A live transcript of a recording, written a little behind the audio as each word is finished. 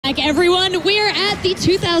back, everyone. We are at the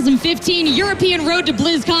 2015 European Road to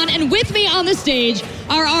BlizzCon, and with me on the stage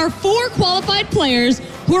are our 4 qualified players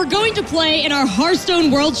who are going to play in our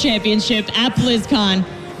Hearthstone World Championship at BlizzCon.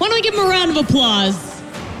 Why don't we give them a round of applause?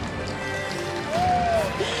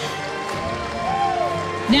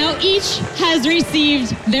 Now, each has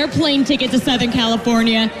received their plane ticket to Southern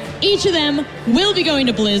California. Each of them will be going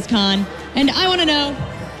to BlizzCon, and I want to know,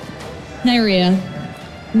 Neirea,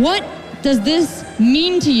 what does this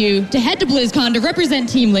mean to you to head to BlizzCon to represent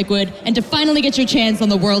Team Liquid and to finally get your chance on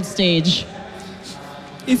the world stage?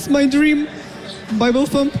 It's my dream. Bible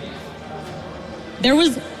thump. There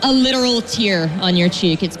was a literal tear on your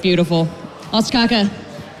cheek. It's beautiful. Ostkaka,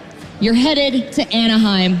 you're headed to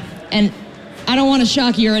Anaheim, and I don't want to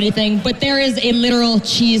shock you or anything, but there is a literal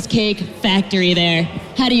cheesecake factory there.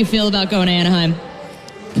 How do you feel about going to Anaheim?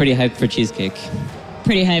 Pretty hyped for cheesecake.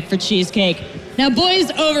 Pretty hyped for cheesecake. Now, boys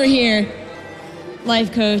over here,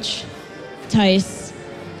 life coach, Tice,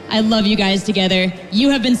 I love you guys together. You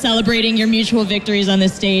have been celebrating your mutual victories on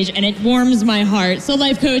this stage, and it warms my heart. So,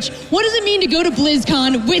 life coach, what does it mean to go to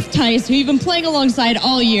BlizzCon with Tice, who you've been playing alongside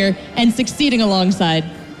all year and succeeding alongside?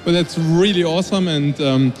 Well, that's really awesome,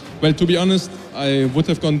 and well, to be honest, I would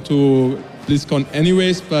have gone to BlizzCon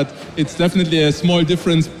anyways, but it's definitely a small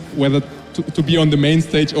difference whether to be on the main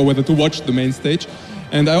stage or whether to watch the main stage.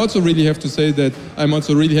 And I also really have to say that I'm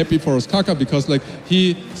also really happy for Ostkaka, because like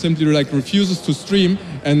he simply like refuses to stream,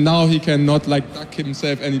 and now he cannot like duck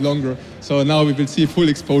himself any longer. So now we will see full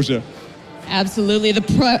exposure. Absolutely.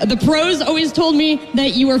 The pros always told me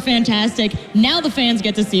that you were fantastic. Now the fans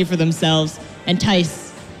get to see for themselves. And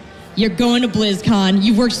Tice, you're going to BlizzCon.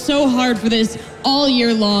 You've worked so hard for this all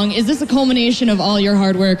year long. Is this a culmination of all your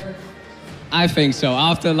hard work? I think so.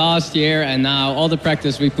 After last year and now all the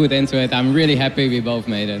practice we put into it, I'm really happy we both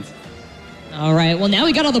made it. All right, well now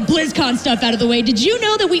we got all the BlizzCon stuff out of the way. Did you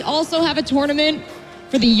know that we also have a tournament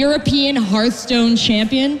for the European Hearthstone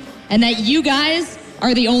Champion, and that you guys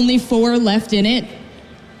are the only 4 left in it?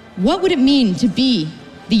 What would it mean to be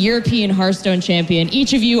the European Hearthstone Champion?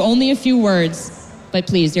 Each of you, only a few words, but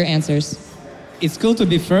please, your answers. It's cool to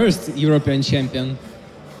be first European champion.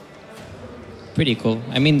 Pretty cool.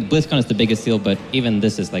 I mean, BlizzCon is the biggest deal, but even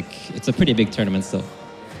this is like, it's a pretty big tournament still.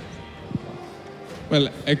 Well,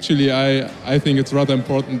 actually, I think it's rather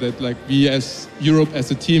important that like we as Europe as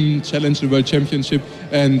a team challenge the World Championship,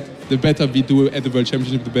 and the better we do at the World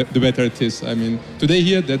Championship, the better it is. I mean, today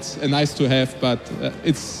here, that's a nice to have, but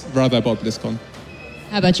it's rather about BlizzCon.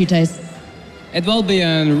 How about you, Tice? It will be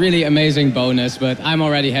a really amazing bonus, but I'm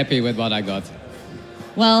already happy with what I got.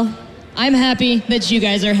 Well, I'm happy that you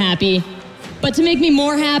guys are happy. But to make me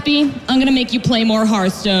more happy, I'm gonna make you play more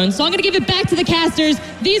Hearthstone. So I'm gonna give it back to the casters.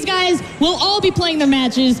 These guys will all be playing their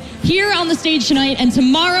matches here on the stage tonight, and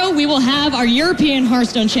tomorrow we will have our European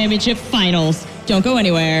Hearthstone Championship Finals. Don't go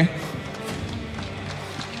anywhere.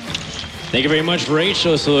 Thank you very much,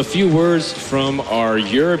 Rachel. So a few words from our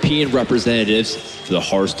European representatives for the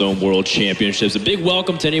Hearthstone World Championships. A big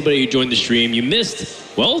welcome to anybody who joined the stream. You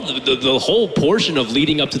missed, well, the whole portion of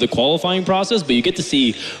leading up to the qualifying process, but you get to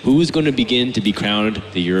see who's going to begin to be crowned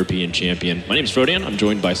the European champion. My name is Frodan. I'm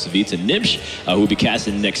joined by Savitz and Nimsh, who will be cast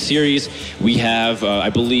in the next series. We have, I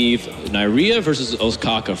believe, Neirea versus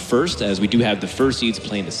Ostkaka first, as we do have the first seeds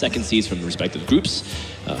playing the second seeds from the respective groups.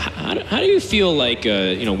 How do you feel like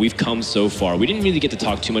we've come so far? We didn't really get to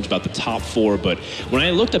talk too much about the top 4, but when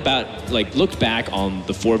I looked back on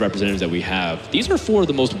the 4 representatives that we have, these are 4 of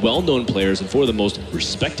the most well-known players and 4 of the most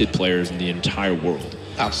respected players in the entire world.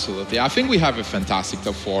 Absolutely. I think we have a fantastic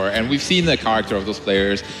top 4, and we've seen the character of those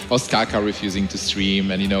players. Ostkaka refusing to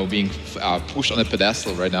stream and, being pushed on a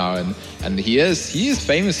pedestal right now. And he is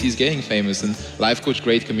famous. He's getting famous. And life coach,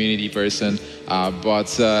 great community person.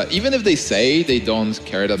 But even if they say they don't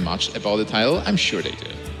care that much about the title, I'm sure they do.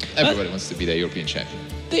 Everybody wants to be the European champion.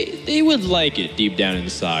 They would like it deep down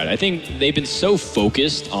inside. I think they've been so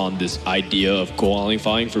focused on this idea of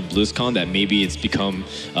qualifying for BlizzCon that maybe it's become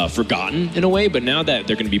forgotten in a way, but now that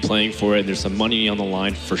they're going to be playing for it and there's some money on the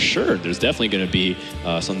line, for sure, there's definitely going to be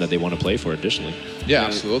something that they want to play for additionally. Yeah,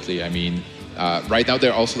 absolutely. I mean, right now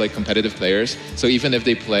they're also like competitive players, so even if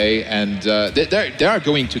they play, and they are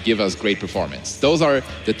going to give us great performance. Those are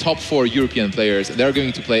the top 4 European players. They're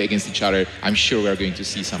going to play against each other. I'm sure we're going to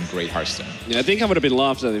see some great Hearthstone. Yeah, I think I would have been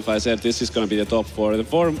laughed at if I said this is going to be the top 4. The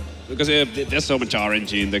 4, because there's so much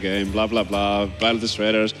RNG in the game, blah blah blah, battle the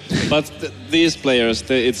shredders. But these players,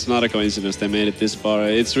 it's not a coincidence they made it this far.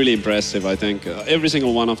 It's really impressive. I think every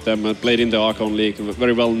single one of them played in the Archon League,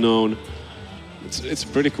 very well known. It's a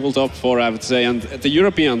pretty cool top 4, I would say, and the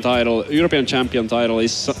European champion title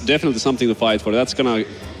is definitely something to fight for. That's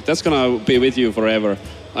gonna be with you forever.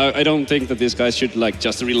 I don't think that these guys should like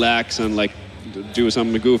just relax and like do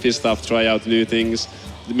some goofy stuff, try out new things,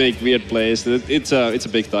 make weird plays. It's a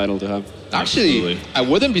big title to have. Actually, Absolutely. I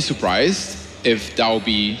wouldn't be surprised if that would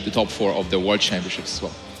be the top 4 of the World Championships as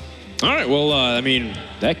well. All right, well, I mean,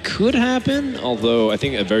 that could happen, although I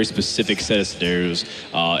think a very specific set of scenarios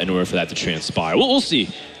in order for that to transpire. We'll see.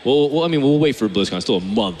 I mean, we'll wait for BlizzCon. It's still a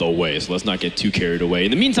month away, so let's not get too carried away. In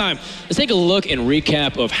the meantime, let's take a look and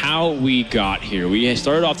recap of how we got here. We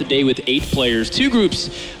started off the day with 8 players, 2 groups,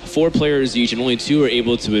 4 players each, and only 2 were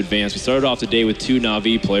able to advance. We started off the day with 2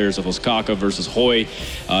 Na'Vi players of Ostkaka versus Hoi.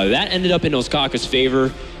 That ended up in Ostkaka's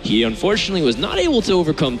favor. He unfortunately was not able to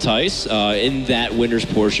overcome Tice in that winner's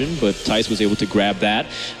portion, but Tice was able to grab that.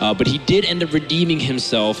 But he did end up redeeming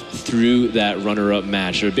himself through that runner-up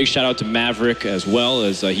match. So a big shout out to Maverick as well,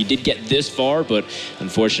 as he did get this far, but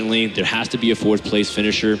unfortunately there has to be a 4th place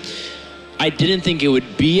finisher. I didn't think it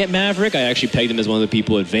would be at Maverick. I actually pegged him as one of the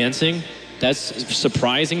people advancing. That's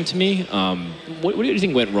surprising to me. What do you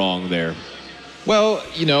think went wrong there? Well,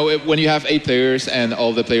 you know, when you have 8 players and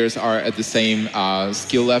all the players are at the same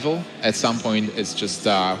skill level, at some point it's just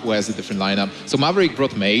who has a different lineup. So Maverick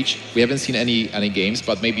brought Mage. We haven't seen any games,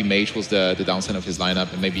 but maybe Mage was the downside of his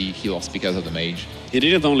lineup, and maybe he lost because of the Mage. He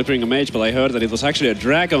didn't only bring a mage, but I heard that it was actually a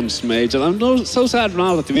Dragon's mage, and I'm so sad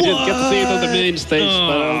now that we didn't get to see it on the main stage.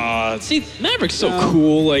 But, see, Maverick's so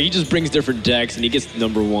cool. Like, he just brings different decks, and he gets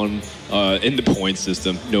 #1 in the point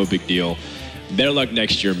system. No big deal. Better luck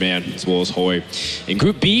next year, man, as well as Hoi. In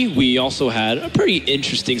Group B, we also had a pretty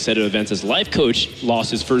interesting set of events as Life Coach lost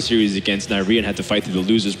his first series against Neirea and had to fight through the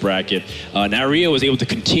losers bracket. Neirea was able to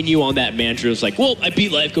continue on that mantra. It's like, well, I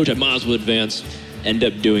beat Life Coach, I might as well advance. End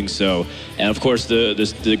up doing so. And of course,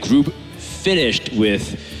 the group finished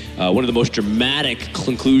with one of the most dramatic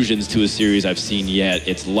conclusions to a series I've seen yet.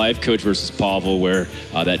 It's Life Coach versus Pavel, where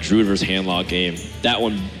that Druid versus Handlock game, that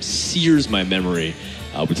one sears my memory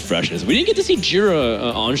with freshness. We didn't get to see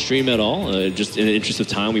Jira on stream at all. Just in the interest of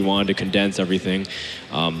time, we wanted to condense everything.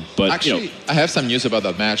 But actually, you know, I have some news about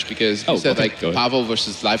that match because you said okay, like Pavel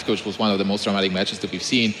versus Life Coach was one of the most dramatic matches that we've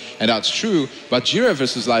seen, and that's true. But Jira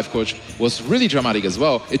versus Life Coach was really dramatic as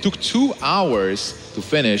well. It took 2 hours to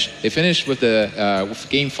finish. They finished with with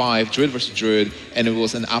Game 5, Druid versus Druid, and it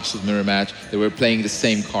was an absolute mirror match. They were playing the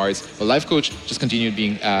same cards, but Life Coach just continued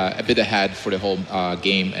being a bit ahead for the whole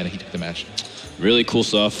game, and he took the match. really cool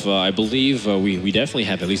stuff. I believe we definitely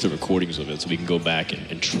have at least the recordings of it, so we can go back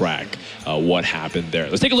and track what happened there.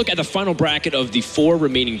 Let's take a look at the final bracket of the 4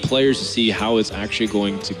 remaining players to see how it's actually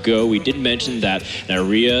going to go. We did mention that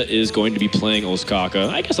Neirea is going to be playing Ostkaka,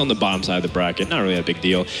 I guess on the bottom side of the bracket, not really a big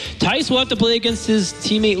deal. Tice will have to play against his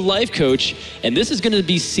teammate Life Coach, and this is going to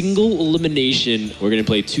be single elimination. We're going to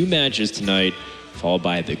play 2 matches tonight, followed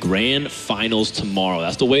by the grand finals tomorrow.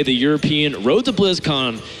 That's the way the European Road to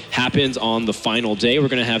BlizzCon happens on the final day. We're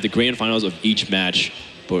going to have the grand finals of each match.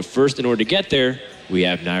 But first, in order to get there, we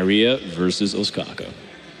have Neirea versus Ostkaka.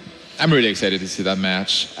 I'm really excited to see that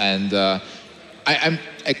match. And I'm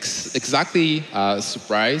exactly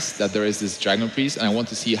surprised that there is this Dragon Priest, and I want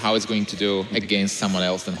to see how it's going to do against someone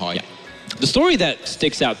else than Hoi. Yeah. The story that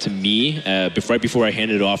sticks out to me, right before I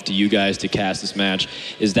hand it off to you guys to cast this match,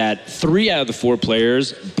 is that 3 out of the 4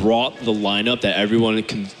 players brought the lineup that everyone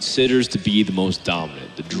considers to be the most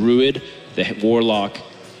dominant. The Druid, the Warlock,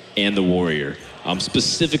 and the Warrior.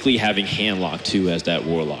 Specifically having Handlock, too, as that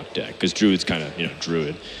Warlock deck, because Druid's kind of,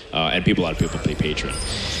 Druid, and a lot of people play Patron.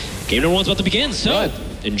 Game number 1's about to begin, so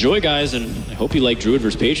enjoy, guys, and I hope you like Druid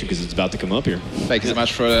versus Patron, because it's about to come up here. Thank you so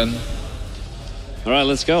much, Froden. All right,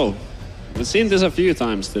 let's go. We've seen this a few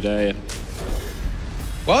times today.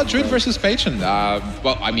 Well, Druid versus Patron.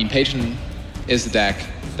 Well, I mean, Patron is the deck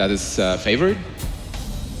that is favored.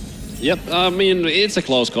 Yep, I mean, it's a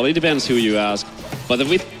close call. It depends who you ask. But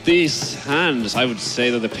with these hands, I would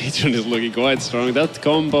say that the Patron is looking quite strong. That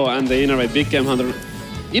combo and the Innervate, Big Game Hunter.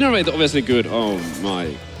 Innervate, obviously good. Oh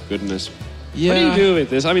my goodness. Yeah. What do you do with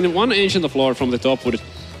this? I mean, one Ancient of Lore from the top would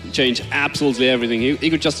change absolutely everything. He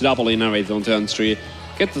could just double Innervate on turn 3.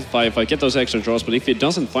 Get the 5/5, get those extra draws, but if he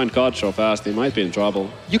doesn't find cards so fast, he might be in trouble.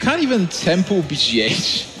 You can't even tempo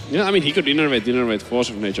BGH. Yeah, I mean, he could Innervate Force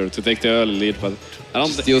of Nature to take the early lead, but I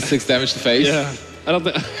don't think... Deal 6 damage to face? Yeah, I don't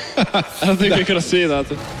think we could see that.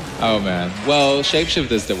 Oh man. Well,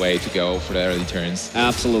 Shapeshift is the way to go for the early turns.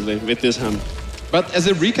 Absolutely, with this hand. But as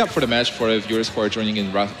a recap for the match for the viewers who are joining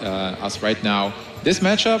in us right now, this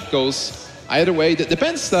matchup goes either way. It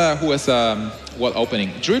depends who has what opening.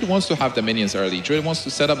 Druid wants to have the minions early. Druid wants to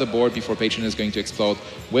set up the board before Patron is going to explode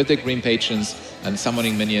with the green patrons and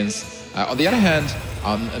summoning minions. On the other hand,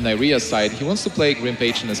 on Neirea's side, he wants to play Grim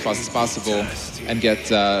Patron as fast as possible and get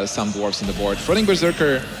some dwarves on the board. Floating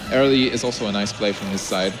Berserker early is also a nice play from his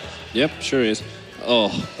side. Yep, sure is. Oh,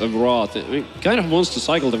 the Wrath. I mean, kind of wants to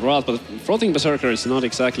cycle the Wrath, but Floating Berserker is not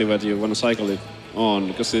exactly what you want to cycle it on,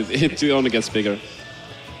 because it only gets bigger.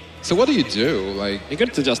 So what do you do? Like, You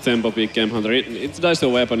could just tempo big Game Hunter. It dies to a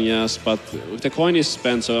weapon, yes, but the coin is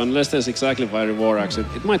spent, so unless there's exactly Fiery War Axe,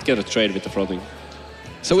 it might get a trade with the Floating.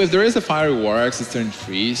 so if there is a Fiery War Axe, it's turn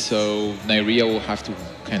 3, so Neirea will have to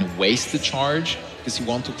kind of waste the charge because you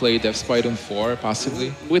want to play Death Spite on 4,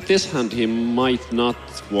 possibly. With this hand, he might not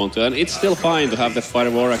want to, and it's still fine to have the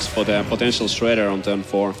Fiery War Axe for the potential Shredder on turn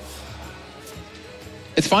 4.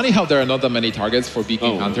 It's funny how there are not that many targets for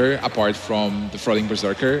Beacon Oh. Hunter apart from the Floating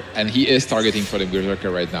Berserker, and he is targeting Floating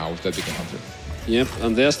Berserker right now with that Beacon Hunter. Yep,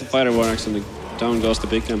 and there's the Fiery War Axe, and down goes the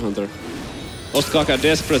Big Game Hunter. Ostkaka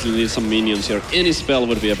desperately needs some minions here. Any spell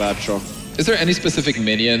would be a bad draw. Is there any specific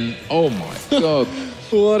minion? Oh my god.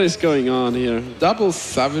 What is going on here? Double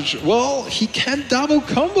Savage. Well, he can double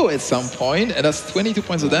combo at some point, and that's 22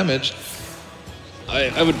 points of damage.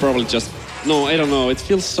 I would probably just... No, I don't know. It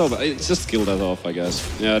feels so bad. It's just kill that off, I guess.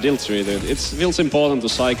 Yeah, deal 3, dude. It feels important to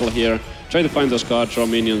cycle here. Try to find those card draw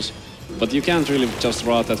minions. But you can't really just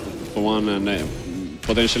rot that for one and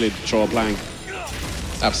potentially draw a blank.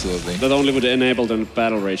 Absolutely. That only would enable the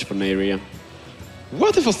battle rage for Neirea.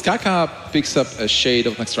 What if Ostkaka picks up a Shade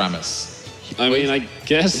of Naxxramas? I mean, I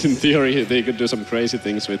guess in theory they could do some crazy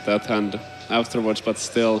things with that hand afterwards, but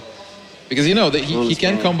still... Because you know that he Honestly.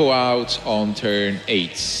 can combo out on turn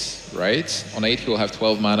 8, right? On 8 he'll have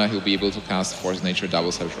 12 mana, he'll be able to cast Force Nature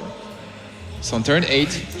Double Savage. So on turn 8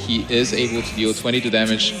 he is able to deal 22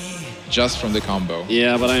 damage just from the combo.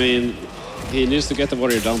 Yeah, but I mean, he needs to get the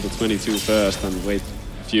warrior down to 22 first and wait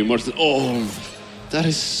a few more. Oh, that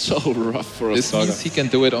is so rough for This means Ostkaka. he can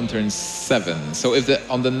do it on turn 7. So if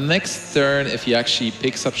on the next turn, if he actually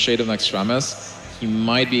picks up Shade of Naxxramas, he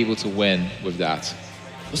might be able to win with that.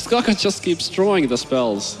 Ostkaka just keeps drawing the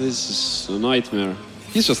spells. This is a nightmare.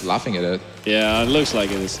 He's just laughing at it. Yeah, it looks like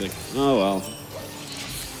it is. Like, oh well.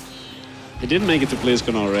 He didn't make it to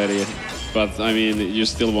BlizzCon already, but I mean, you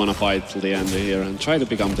still want to fight till the end here and try to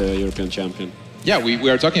become the European champion. Yeah, we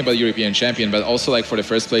are talking about European champion, but also like for the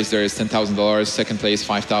first place there is $10,000, second place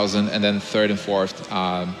 $5,000, and then third and fourth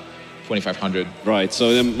 $2,500. Right,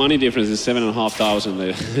 so the money difference is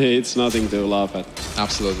 7,500. It's nothing to laugh at.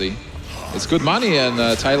 Absolutely. It's good money and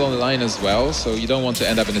title on the line as well, so you don't want to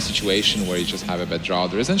end up in a situation where you just have a bad draw.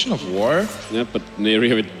 There is Engine of War. Yeah, but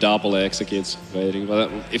Neirea with double executes waiting. But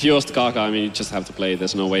if you Ostkaka, I mean, you just have to play.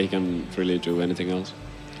 There's no way he can really do anything else.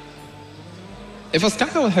 If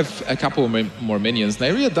Ostkaka would have a couple more minions,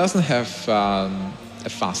 Neirea doesn't have a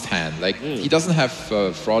fast hand. Like, he doesn't have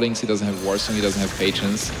Fraudings, he doesn't have Warsong, he doesn't have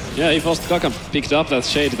Patrons. Yeah, if Ostkaka picked up that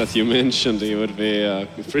shade that you mentioned, he would be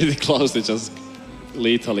pretty close to just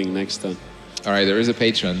lethaling next time. All right, there is a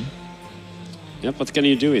Patron. Yeah, but can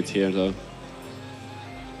you do it here, though?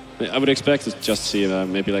 I would expect to just see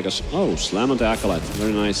maybe like a... Oh, slam on the Acolyte.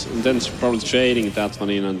 Very nice. And then probably trading that one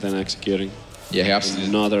in and then executing. Yeah, he absolutely,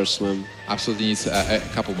 Another slam. absolutely needs a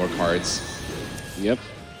couple more cards. Yep.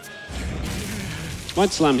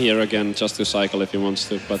 Might slam here again just to cycle if he wants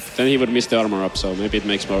to, but then he would miss the armor up, so maybe it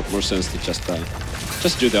makes more sense to just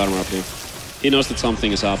do the armor up here. He knows that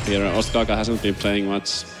something is up here. Ostkaka hasn't been playing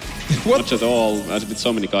much at all with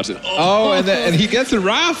so many cards. Oh, and he gets a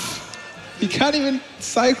Wrath! He can't even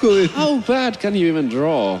cycle it. How bad can you even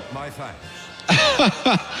draw?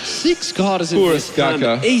 6 cards in Poor his hand,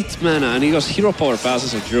 Ostkaka. 8 mana, and he goes hero power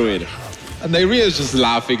passes a druid. And Neirea is just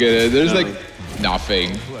laughing at it. There's No. like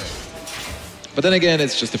nothing. But then again,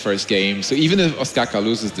 it's just the first game. So even if Ostkaka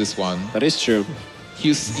loses this one, That is true.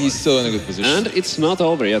 he's still in a good position. And it's not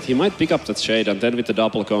over yet. He might pick up that shade, and then with the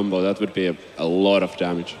double combo, that would be a lot of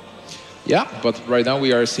damage. Yeah, but right now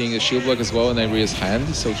we are seeing a shield block as well in Neirea's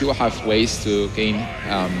hand, so he will have ways to gain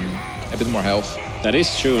a bit more health. That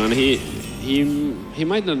is true, and he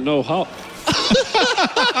might not know how.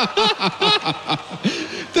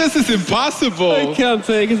 This is impossible! I can't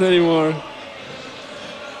take it anymore.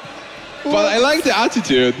 But I like the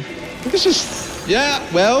attitude. It's just, yeah,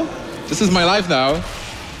 well, this is my life now.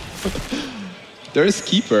 There's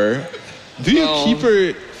Keeper. Do you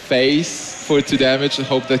Keeper face for 2 damage and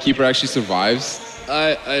hope that Keeper actually survives?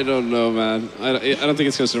 I don't know, man. I don't think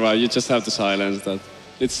it's gonna survive. You just have to silence that.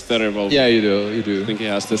 It's terrible. Yeah, you do. I think he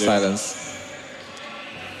has the to do. silence.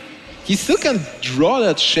 He still can draw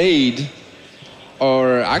that shade.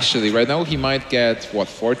 Or actually, right now he might get, what,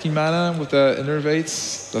 14 mana with the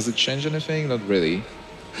Innervates? Does it change anything? Not really.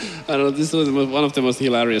 I don't know. This was one of the most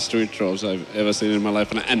hilarious Druid draws I've ever seen in my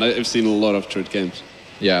life, and I've seen a lot of Druid games.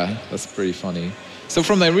 Yeah, that's pretty funny. So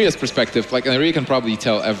from Neirea's perspective, like Neirea can probably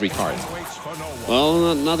tell every card.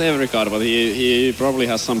 Well, not every card, but he probably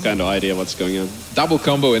has some kind of idea what's going on. Double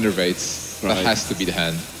combo innervates. Right. That has to be the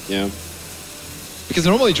hand. Yeah. Because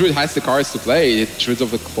normally Druid has the cards to play. Druid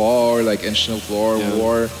of the Claw, like Ancient of Lore,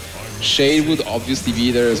 War. Shade would obviously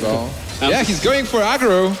be there as well. Yeah, he's going for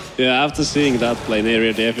aggro. Yeah, after seeing that play,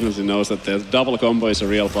 Neirea definitely knows that the double combo is a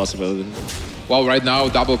real possibility. Well, right now,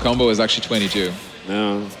 double combo is actually 22.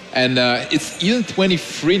 Yeah. And it's even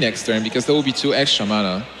 23 next turn because there will be 2 extra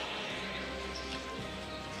mana.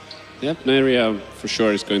 Yep, Neirea for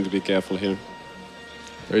sure is going to be careful here.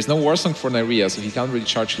 There is no War Song for Neirea, so he can't really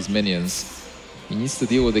charge his minions. He needs to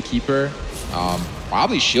deal with the Keeper.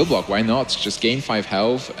 Probably Shield Block, why not? Just gain 5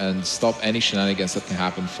 health and stop any shenanigans that can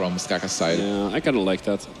happen from Ostkaka's side. Yeah, I kind of like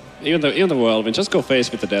that. Even the Whirlwind, just go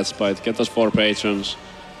face with the Death Spite, get those 4 patrons.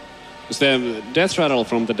 Because the Death Rattle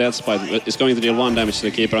from the Death Spite is going to deal 1 damage to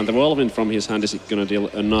the Keeper, and the Whirlwind from his hand is going to deal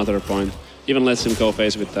another point. Even lets him go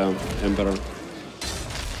face with the Emperor.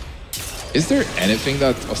 Is there anything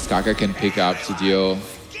that Ostkaka can pick up to deal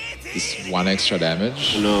this 1 extra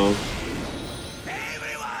damage? No.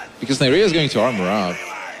 Because Neirea is going to armor up.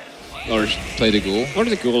 Or play the Ghoul. Or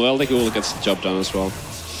the Ghoul, well, the Ghoul gets the job done as well.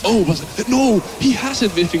 Oh, but no! He has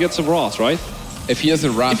it if he gets a Wrath, right? If he has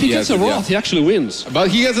a Wrath, if he gets a Wrath, he actually wins.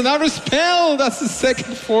 But he has another spell! That's the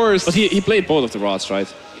second force! But he played both of the Wraths, right?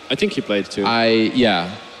 I think he played 2.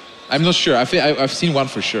 Yeah. I'm not sure. I've seen 1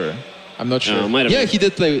 for sure. I'm not sure. Yeah, he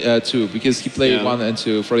did play 2 because he played 1 and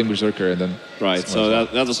 2 Floating Berserker and then... Right, so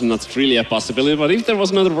that was not really a possibility, but if there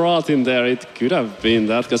was another Wrath in there, it could have been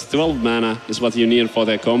that, because 12 mana is what you need for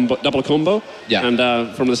the double combo. Yeah.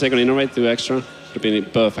 And from the second innervate, 2 extra, would have been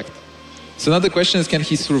perfect. So now the question is, can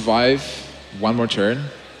he survive 1 more turn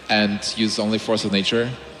and use only Force of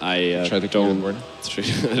Nature? I try to don't.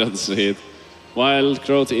 I don't see it. Wild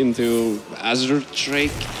Growth into Azure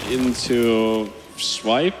Drake into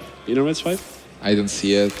Swipe. Innervate Swipe? I don't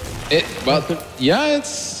see it. But yeah,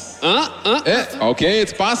 it's... Okay,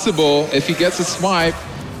 it's possible. If he gets a swipe,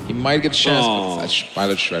 he might get a chance, but it's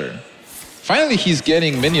Pilot Shredder. Finally, he's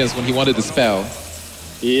getting minions when he wanted the spell.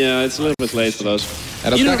 Yeah, it's a little bit late for those.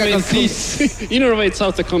 And Ostkaka concedes. Innervate's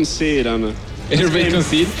out to concede. Innervate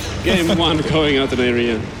concede? Game 1 going out in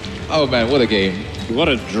Neirea. Oh man, what a game. What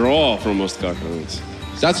a draw from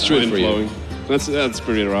Ostkaka. That's true for you. That's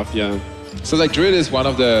pretty rough, yeah. So like Druid is one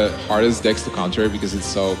of the hardest decks to counter because it's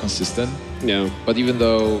so consistent. Yeah. But even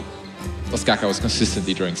though Ostkaka was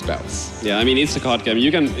consistently drawing spells. Yeah, I mean it's a card game.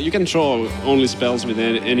 You can draw only spells with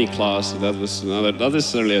any class. That was not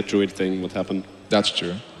necessarily a Druid thing. What happened? That's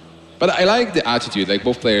true. But I like the attitude. Like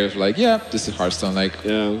both players were like, yeah, this is Hearthstone. Like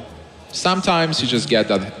sometimes you just get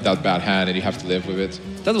that bad hand and you have to live with it.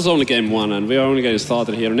 That was only game 1, and we are only getting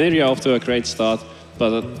started here. Neirea off to a great start,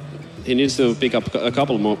 but he needs to pick up a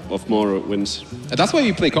couple more wins. And that's why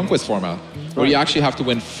we play Conquest format, where you actually have to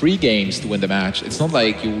win 3 games to win the match. It's not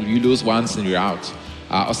like you lose once and you're out.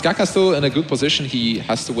 Ostkaka's still in a good position. He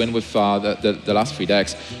has to win with the last 3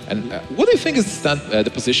 decks. And what do you think is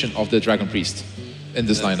the position of the Dragon Priest in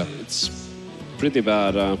this lineup? It's pretty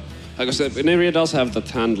bad. Like I said, Neirea does have that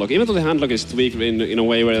handlock. Even though the handlock is tweaked in a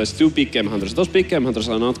way where there's 2 big game hunters. Those big game hunters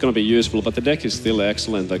are not going to be useful, but the deck is still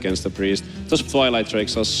excellent against the Priest. Those Twilight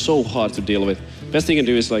Drakes are so hard to deal with. Best thing you can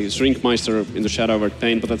do is like Shrinkmeister into Shadow Over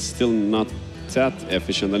Pain, but that's still not that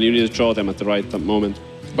efficient, and you need to draw them at the right moment.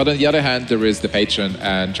 But on the other hand, there is the Patron,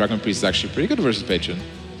 and Dragon Priest is actually pretty good versus Patron.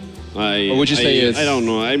 Or would you say it's... I don't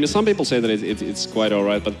know. I mean, some people say that it's quite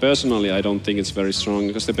alright, but personally I don't think it's very strong,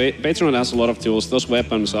 because the Patron has a lot of tools. Those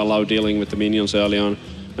weapons allow dealing with the minions early on,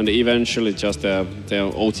 and eventually just the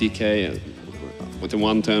OTK with the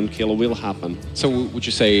 1-turn kill will happen. So would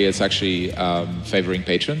you say it's actually favoring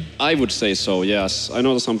Patron? I would say so, yes. I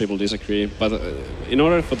know that some people disagree, but in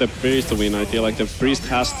order for the Priest to win, I feel like the Priest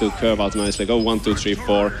has to curve out nicely, go 1, 2, 3,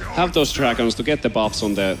 4, have those dragons to get the buffs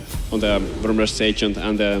on the Vermeer's Agent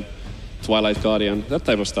and the Twilight Guardian, that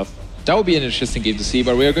type of stuff. That would be an interesting game to see,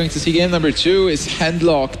 but we are going to see game number 2 is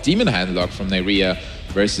Handlock, Demon Handlock from Neirea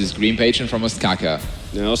versus Green Patron from Ostkaka.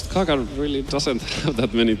 Yeah, Ostkaka really doesn't have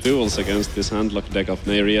that many tools against this Handlock deck of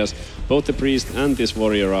Neirea's. Both the Priest and this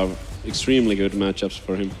Warrior are extremely good matchups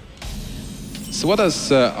for him. So what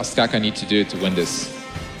does Ostkaka need to do to win this?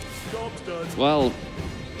 Well,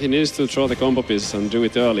 he needs to throw the combo pieces and do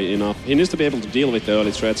it early enough. He needs to be able to deal with the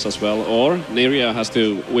early threats as well, or Neirea has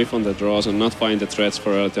to whiff on the draws and not find the threats for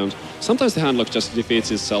early turns. Sometimes the handlock just defeats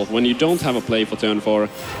itself when you don't have a play for turn 4.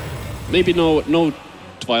 Maybe no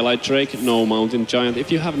Twilight Drake, no Mountain Giant.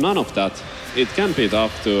 If you have none of that, it can be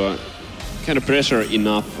tough to kind of pressure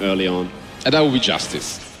enough early on. And that would be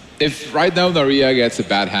Justice. if right now Neirea gets a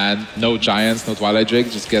bad hand, no Giants, no Twilight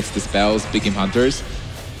Drake, just gets the spells, Big Game Hunters,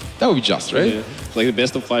 that would be just, right? Yeah. Like the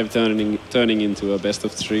best of 5 turning into a best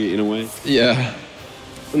of 3 in a way. Yeah,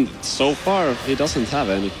 And so far, he doesn't have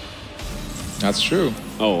any. that's true.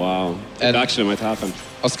 Oh, wow. And- It actually might happen.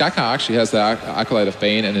 Ostkaka actually has the Acolyte of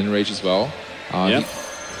Pain and Enrage as well. Yep.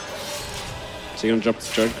 Is he gonna drop the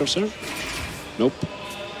third cursor? Nope.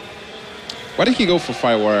 Why did he go for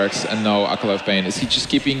Fireworks and no Acolyte of Pain? Is he just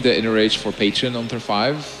keeping the Enrage for Patron on turn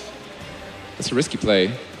 5? That's a risky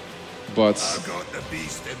play, but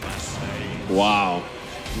Wow.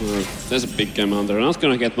 There's a big game hunter. Not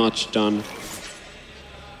gonna get much done.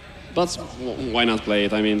 But why not play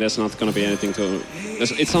it? I mean, there's not gonna be anything to...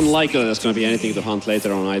 It's unlikely there's gonna be anything to hunt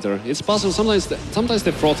later on either. It's possible. Sometimes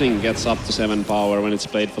the frothing gets up to 7 power when it's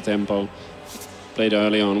played for tempo. Played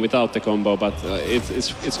early on without the combo, but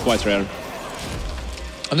it's quite rare.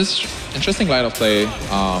 and this interesting line of play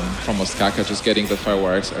from Ostkaka, just getting the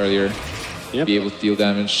Fireworks earlier. Yep. Be able to deal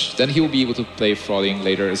damage. Then he will be able to play Frothing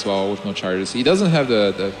later as well with no charges. He doesn't have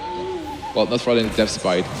well, not Frothing, the Death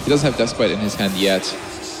Spite. He doesn't have Death Spite in his hand yet,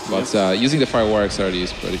 but using the Fireworks early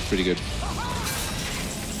is pretty good.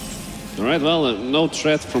 All right, well, no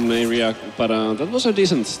threat from Neirea, but that was a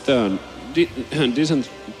decent turn. Decent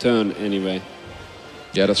turn anyway.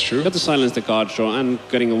 Yeah, that's true. Got to silence the card draw and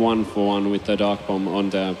getting a 1-for-1 with the Dark Bomb on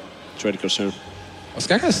the Trade Cursor.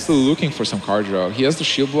 Ostkaka is still looking for some card draw. He has the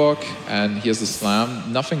shield block and he has the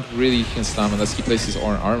slam. Nothing really he can slam unless he plays his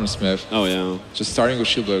Armor Smith. Oh yeah. Just starting with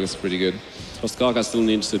shield block is pretty good. Ostkaka still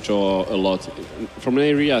needs to draw a lot. From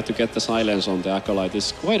Neirea to get the silence on the Acolyte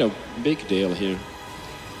is quite a big deal here.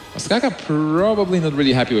 Ostkaka probably not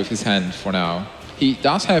really happy with his hand for now. He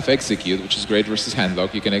does have Execute, which is great versus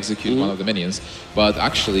Handlock. You can execute one of the minions. But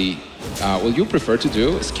actually, what you prefer to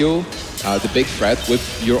do is kill the big threat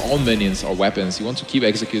with your own minions or weapons. You want to keep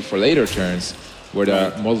Execute for later turns, where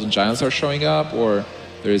the Modern Giants are showing up, or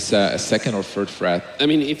there is a second or third threat. I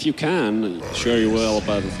mean, if you can, sure you will,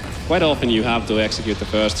 but quite often you have to execute the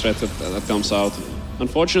first threat that comes out.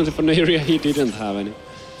 Unfortunately for Neirea, he didn't have any.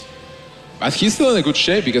 But he's still in a good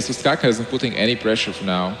shape because Ostkaka isn't putting any pressure for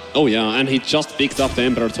now. Oh yeah, and he just picked up the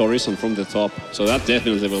Emperor Horizon from the top, so that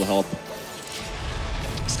definitely will help.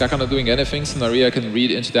 Ostkaka not doing anything, so Neirea can read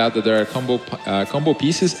into that there are combo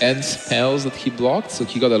pieces and spells that he blocked, so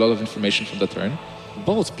he got a lot of information from the turn.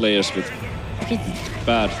 Both players with pretty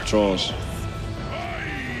bad draws.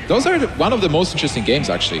 Those are one of the most interesting games,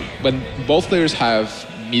 actually. When both players have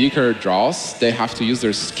mediocre draws, they have to use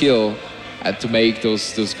their skill to make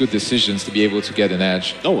those good decisions to be able to get an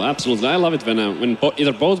edge. Oh, absolutely. I love it when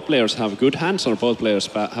either both players have good hands or both players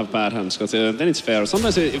have bad hands, because then it's fair.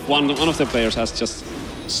 Sometimes if one of the players has just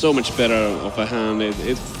so much better of a hand,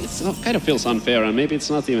 it kind of feels unfair, and maybe it's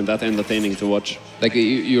not even that entertaining to watch. Like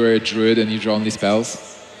you're a druid and you draw only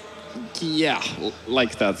spells? Yeah,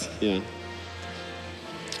 like that, yeah.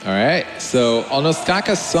 All right, so on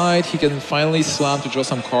Ostkaka's side, he can finally slam to draw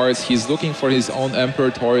some cards. He's looking for his own Emperor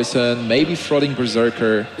Horizon, maybe Frothing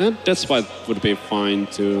Berserker. Yeah, that's why it would be fine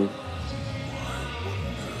too.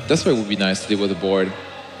 That's why it would be nice to deal with the board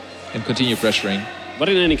and continue pressuring. But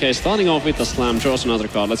in any case, starting off with a slam, draws another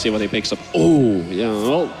card. Let's see what he picks up. Oh, yeah,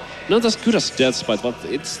 well, not as good as Death Spite, but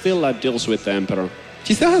it still deals with the Emperor.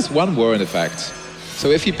 He still has one Warren effect. So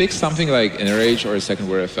if he picks something like Enrage or a second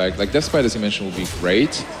Warren effect, like Death Spite, as you mentioned, would be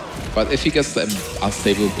great. But if he gets an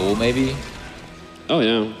unstable goal, maybe. Oh,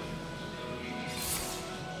 yeah.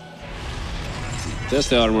 There's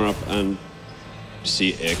the armor up, and is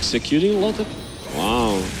he executing a lot of...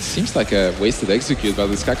 Wow. Seems like a wasted execute, but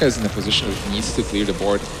Ostkaka is in a position where he needs to clear the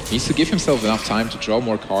board. He needs to give himself enough time to draw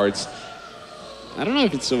more cards. I don't know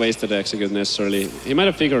if it's a wasted execute necessarily. He might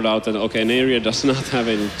have figured out that, okay, Neirea does not have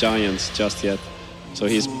any giants just yet. So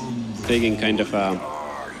he's taking kind of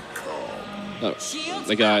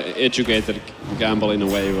like a educated gamble in a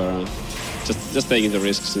way where just taking the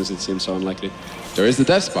risk since it seems so unlikely. There is the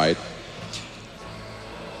Death Spite.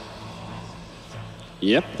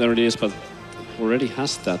 Yep, there it is, but already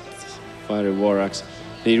has that Fiery War Axe.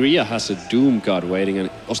 Neirea has a Doom God waiting, and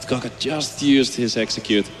Ostkaka just used his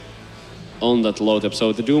execute on that load up.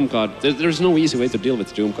 So the Doom God, there's no easy way to deal with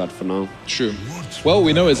the Doom God for now. True. Well,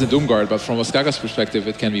 we know it's a Doom Guard, but from Ostkaka's perspective,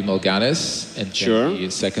 it can be Mal'Ganis and can be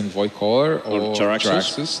second Void Caller or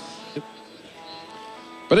Jaraxxus. Yep.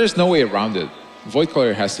 But there's no way around it. Void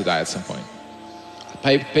Caller has to die at some point.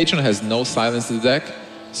 Patron has no silence in the deck,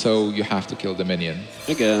 so you have to kill the minion.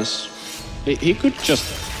 I guess. He could just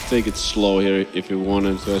take it slow here if he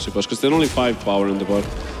wanted to, I suppose, because there's only 5 power in the board.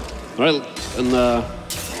 Alright, and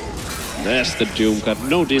there's the Doom card.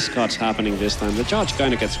 No discards happening this time. The charge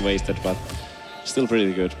kind of gets wasted, but still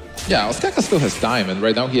pretty good. Yeah, Ostkaka still has time, and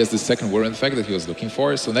right now he has the second Whirlwind effect that he was looking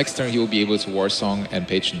for. So next turn he will be able to Warsong and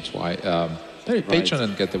Patron twice. Patron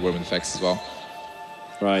and get the Whirlwind effects as well.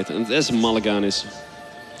 Right, and there's Malganis.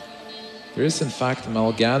 There is in fact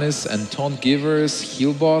Malganis and Taunt Givers,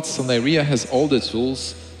 Healbots, so Neirea has all the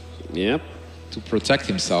tools Yep. to protect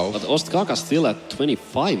himself. But Ostkaka still at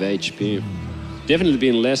 25 HP. Definitely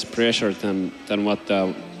been less pressure than what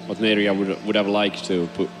Neirea would have liked to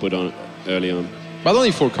put on early on. But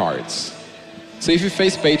only 4 cards. So if you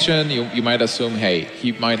face Patron, you might assume, hey,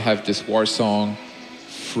 he might have this Warsong,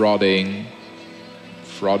 Frauding,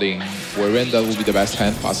 Whirlwind, that would be the best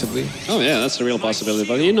hand, possibly. Oh yeah, that's a real possibility.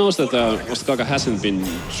 But he knows that Ostkaka hasn't been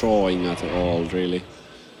drawing at all, really.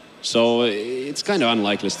 So it's kind of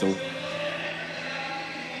unlikely still.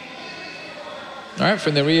 All right,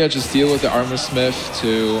 for Neirea, just deal with the Armor Smith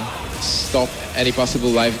to stop any possible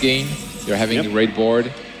life gain. You're having a great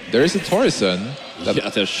board. There is a Torison. Yeah,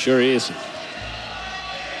 there sure is.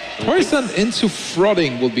 Torison into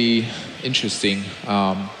Frauding will be interesting.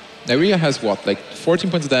 Neirea has what, like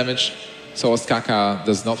 14 points of damage, so Ostkaka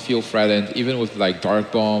does not feel threatened. Even with like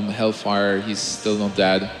Dark Bomb, Hellfire, he's still not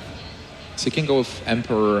dead. So he can go with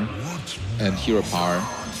Emperor and Hero Power.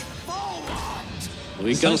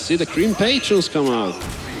 We can see the Green Patrons come out.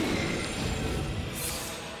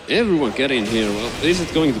 Everyone get in here. Well, is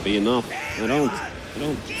it going to be enough? I don't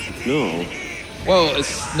know. Well,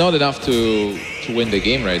 it's not enough to win the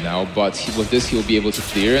game right now, but with this he'll be able to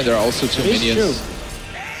clear, and there are also 2 minions. True.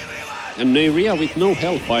 And Neirea with no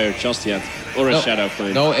Hellfire just yet, or a Shadow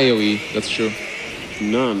Flame. No AoE, that's true.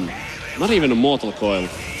 None. Not even a Mortal Coil.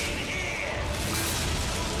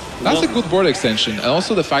 That's a good board extension, and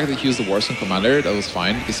also the fact that he used the Warsong Commander, that was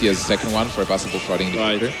fine, because he has a second one for a possible Frauding in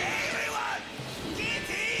the future.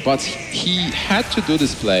 But he had to do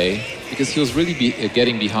this play because he was really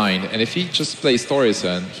getting behind, and if he just plays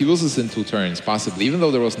Torison, he loses in 2 turns, possibly, even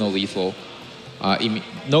though there was no lethal,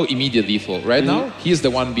 no immediate lethal. Right now, he is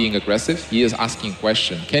the one being aggressive. He is asking a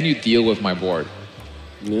question: can you deal with my board?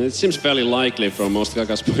 It seems fairly likely from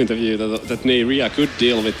Ostkaka's point of view that Neirea could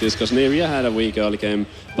deal with this, because Neirea had a weak early game,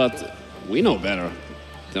 but we know better.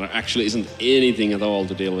 There actually isn't anything at all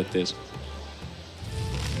to deal with this.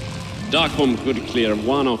 Dark Bomb could clear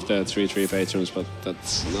one of the 3/3 Patrons, but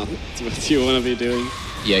that's not what you want to be doing.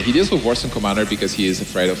 Yeah, he deals with Warsong Commander because he is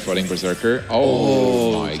afraid of Frauding Berserker.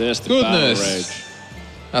 Oh my goodness!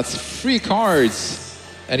 That's 3 cards!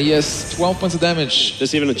 And he has 12 points of damage.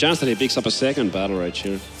 There's even a chance that he picks up a second Battle Rage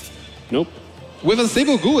here. Nope. With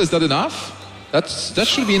Unstable Ghoul, is that enough? That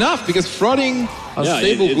should be enough, because Frauding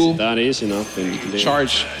Unstable Ghoul... that is enough.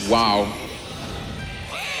 Charge, wow.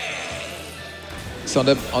 So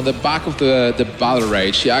on the back of the Battle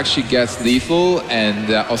Rage, he actually gets lethal, and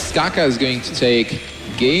Ostkaka is going to take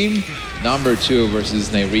game number 2 versus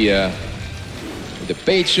Neirea. With the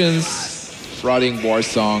Patrons, Frauding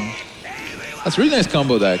Warsong. That's a really nice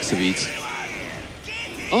combo deck, Savit.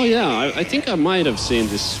 Oh yeah, I think I might have seen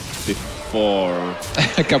this before.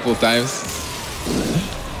 A couple of times.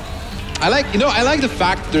 I like the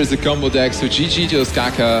fact there's a combo deck, so GG to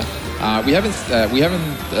Ostkaka. We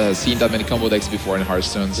haven't seen that many combo decks before in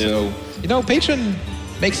Hearthstone, so Patron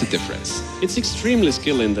makes a difference. It's extremely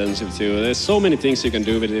skill intensive too. There's so many things you can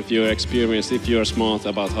do with it if you're experienced, if you're smart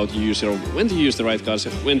about how to use when to use the right cards,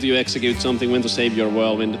 when do you execute something, when to save your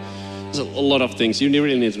whirlwind. There's a lot of things. You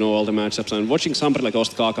really need to know all the matchups, and watching somebody like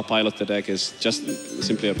Ostkaka pilot the deck is just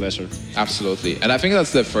simply a pleasure. Absolutely. And I think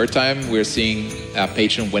that's the 3rd time we're seeing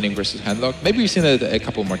Patron winning versus Handlock. Maybe we've seen it a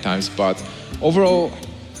couple more times, but overall,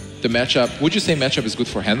 the matchup, would you say matchup is good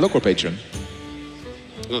for Handlock or Patron?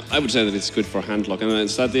 I would say that it's good for Handlock,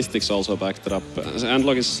 and statistics also backed it up.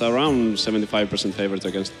 Handlock is around 75% favored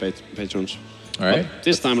against Patrons. All right. But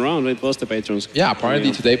this time around, it was the Patrons. Yeah,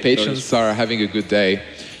 apparently today Patrons are having a good day.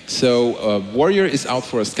 So Warrior is out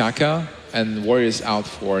for Ostkaka, and Warrior is out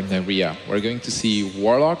for Neirea. We're going to see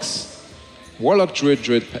Warlock,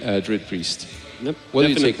 Druid, Priest. Yep, what do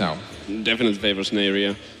you take now? Definitely favors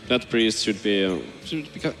Neirea. That Priest should be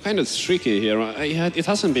kind of tricky here. It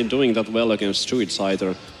hasn't been doing that well against Druids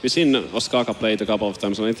either. We've seen Ostkaka play it a couple of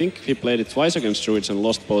times, and I think he played it twice against Druids and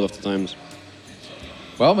lost both of the times.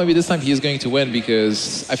 Well, maybe this time he is going to win,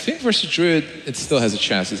 because I think versus Druid, it still has a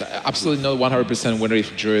chance. It's absolutely not 100% win rate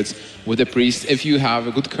for Druids with the Priest. If you have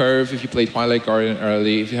a good curve, if you play Twilight Guardian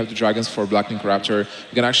early, if you have the Dragons for Blackening Raptor,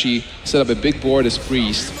 you can actually set up a big board as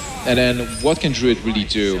Priest. And then what can Druid really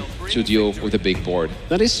do to deal with a big board?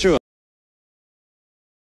 That is true.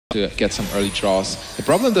 To get some early draws. The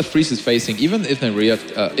problem that Priest is facing, even if Neirea,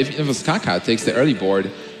 if Ostkaka takes the early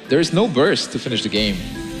board, there is no burst to finish the game.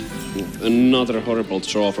 Another horrible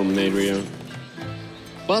draw from Neirea.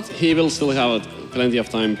 But he will still have plenty of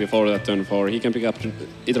time before that turn 4. He can pick up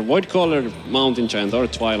either Void Caller, Mountain Giant, or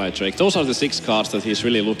Twilight Drake. Those are the 6 cards that he's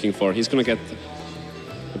really looking for. He's going to get,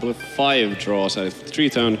 I believe, 5 draws, 3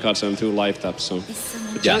 turn cards, and 2 life taps. So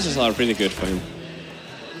the chances are pretty good for him.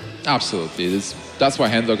 Absolutely. That's why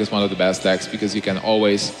Handlock is one of the best decks, because you can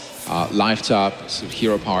always life tap,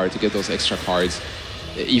 hero power to get those extra cards,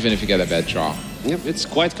 even if you get a bad draw. Yep, it's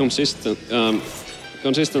quite consistent.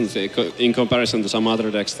 Consistent in comparison to some other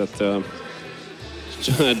decks that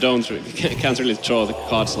can't really draw the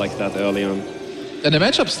cards like that early on. And the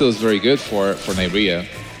matchup still is very good for Neirea.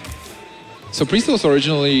 So Priest was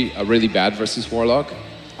originally really bad versus Warlock.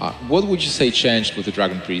 What would you say changed with the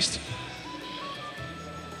Dragon Priest?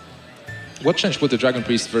 What changed with the Dragon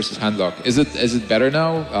Priest versus Handlock? Is it better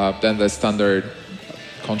now than the standard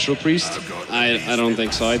Control Priest? I don't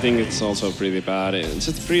think so. I think it's also pretty bad. It's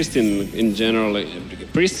just Priest in general.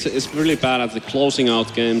 Priest is really bad at the closing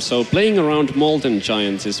out games. So playing around Molten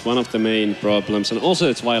Giants is one of the main problems. And also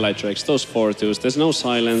the Twilight Drakes, those 4/2s. There's no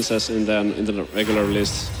silences in the regular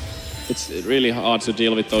lists. It's really hard to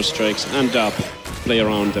deal with those Drakes and play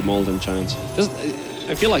around the Molten Giants.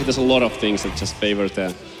 I feel like there's a lot of things that just favor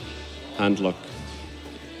the Handlock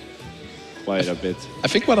quite a bit. I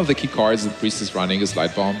think one of the key cards that Priest is running is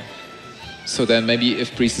Light Bomb. So then maybe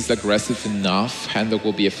if Priest is aggressive enough, Handlock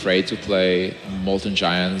will be afraid to play Molten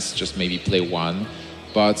Giants, just maybe play 1.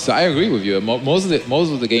 But I agree with you. Most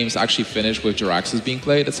of the games actually finish with Jiraxis being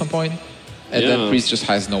played at some point, and then Priest just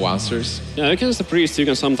has no answers. Yeah, against the Priest, you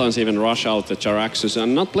can sometimes even rush out the Jiraxis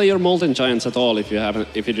and not play your Molten Giants at all if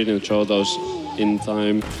you didn't throw those in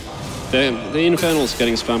time. The Infernals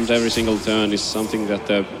getting spammed every single turn is something that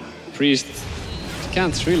the Priest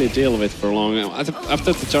can't really deal with for long.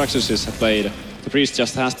 After the Jiraxis is played, the Priest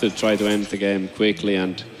just has to try to end the game quickly,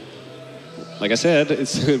 and like I said,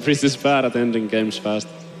 Priest is bad at ending games fast.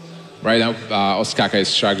 Right now, Ostkaka is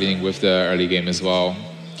struggling with the early game as well.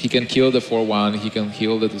 He can kill the 4/1, he can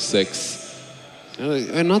kill the 2/6.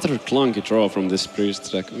 Another clunky draw from this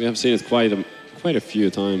Priest deck. We have seen it quite a few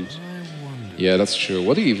times. Yeah, that's true.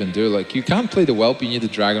 What do you even do? Like, you can't play the Whelp, you need the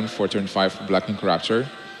Dragon for turn 5 for Blackened Corruptor,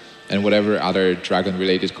 and whatever other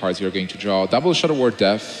Dragon-related cards you're going to draw. Double Shadow Ward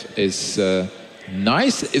Death is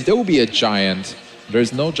nice. If there will be a Giant,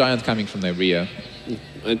 there's no Giant coming from Neirea.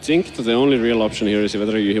 I think that the only real option here is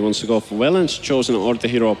whether he wants to go for Wellens Chosen or the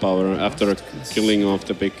Hero Power after killing off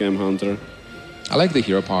the Big Game Hunter. I like the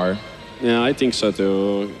Hero Power. Yeah, I think so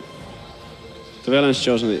too. The Wellens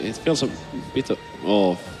Chosen, it feels a bit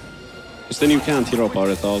off. Because then you can't Hero Power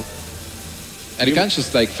at all. And you can't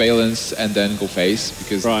just like Valence and then go face,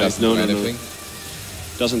 because it doesn't do anything.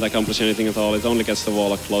 Doesn't accomplish anything at all. It only gets the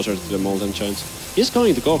Warlock closer to the Molten Giants. He's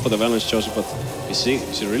going to go for the Valence Chosen, but is he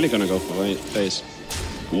really going to go for face?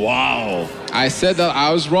 Wow! I said that I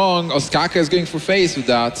was wrong. Ostkaka is going for face with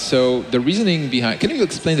that. So the reasoning behind... Can you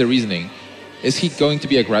explain the reasoning? Is he going to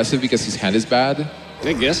be aggressive because his hand is bad?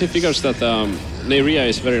 I guess he figures that Neirea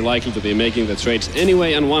is very likely to be making the trades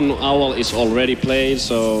anyway, and one Owl is already played,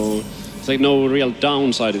 so it's like no real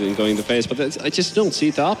downside in going to face. But I just don't see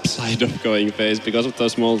the upside of going face because of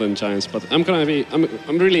those Molten Giants. But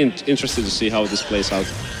I'm really interested to see how this plays out.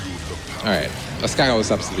 All right, Ostkaka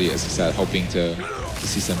was absolutely, as you said, hoping to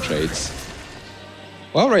see some trades.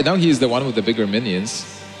 Well, right now he is the one with the bigger minions.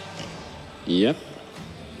 Yep.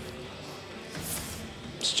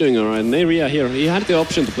 It's doing alright. Neirea here, he had the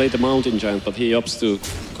option to play the Mountain Giant, but he opts to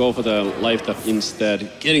go for the life tap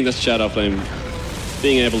instead, getting the Shadow Flame,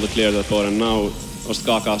 being able to clear that board, and now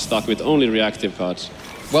Ostkaka stuck with only reactive cards.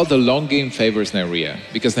 Well, the long game favors Neirea,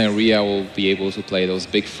 because Neirea will be able to play those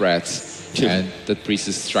big threats, and that Priest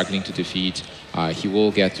is struggling to defeat. He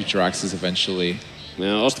will get to Jiraxis eventually.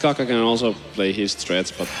 Yeah, Ostkaka can also play his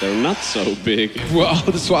threats, but they're not so big. Wow,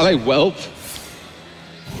 the Twilight Whelp!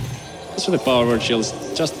 So the Power Word Shields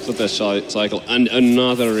just for the cycle, and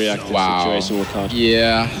another reactive situational card.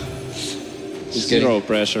 Yeah. Zero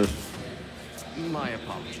pressure. My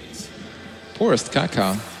apologies. Poor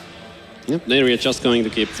Ostkaka. Yep, Neirea just going to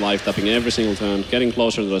keep life tapping every single turn, getting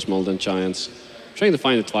closer to those Molten Giants, trying to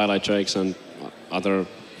find the Twilight Drakes and other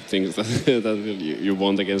things that you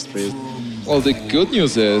want against Priest. Well, the good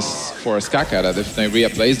news is for Ostkaka that if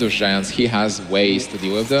Neirea plays those Giants, he has ways to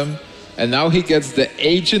deal with them. And now he gets the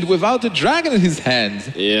Agent without the Dragon in his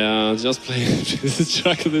hand. Yeah, just playing this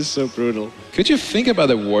Dragon is so brutal. Could you think about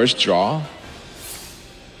the worst draw?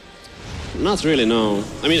 Not really, no.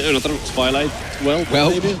 I mean, another Twilight, well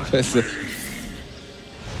maybe?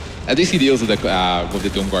 At least he deals with the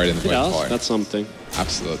Doom Guard and the Void Core. That's something.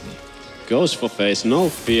 Absolutely. Goes for face, no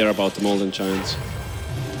fear about the Molten Giants.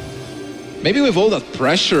 Maybe with all that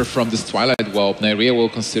pressure from this Twilight Whelp, Neirea will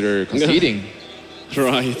consider conceding.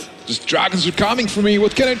 Right. Just dragons are coming for me,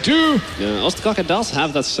 what can I do? Yeah, Ostkaka does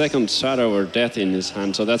have that second Shadow or Death in his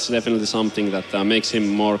hand, so that's definitely something that makes him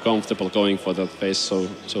more comfortable going for that phase so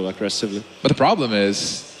aggressively. But the problem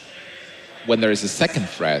is when there is a second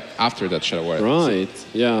threat after that Shadow Word. Right,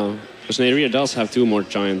 yeah. Because Neirea does have 2 more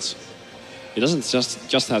giants. He doesn't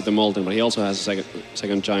just have the Molten, but he also has a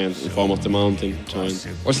second giant in the form of the Mountain giant.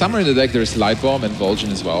 Or somewhere in the deck there's Light Bomb and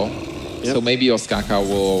Vol'jin as well. Yep. So maybe Ostkaka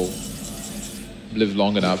will live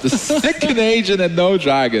long enough. The second agent and no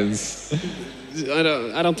dragons.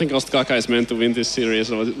 I don't think Ostkaka is meant to win this series.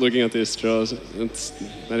 Looking at these draws,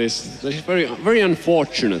 that is very very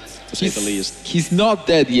unfortunate to say the least. He's not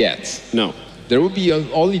dead yet. No. There will be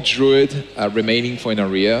only Druid remaining for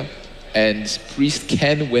Neirea, and Priest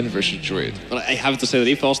can win versus Druid. But I have to say that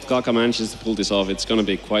if Ostkaka manages to pull this off, it's going to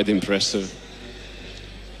be quite impressive.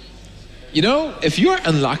 You know, if you're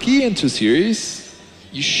unlucky into series,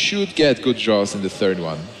 you should get good draws in the third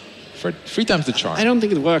one. For 3 times the charm. I don't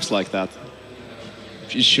think it works like that.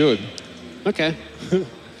 You should. Okay.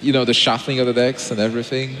 You know, the shuffling of the decks and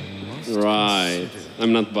everything. Right.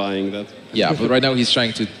 I'm not buying that. Yeah, but right now he's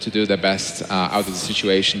trying to do the best out of the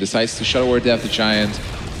situation. Decides to Shadow Word Death the Giant,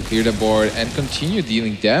 clear the board, and continue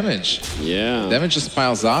dealing damage. Yeah. Damage just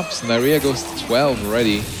piles up, so Neirea goes to 12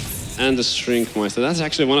 already. And the Shrinkmeister. That's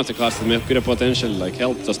actually one of the cards that could have potentially like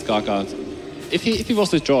helped Ostkaka. If he was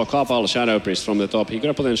to draw a Cabal Shadow Priest from the top, he could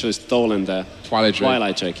have potentially stolen the Twilight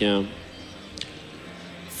Drake, yeah.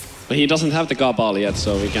 But he doesn't have the Cabal yet,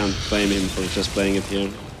 so we can't blame him for just playing it here.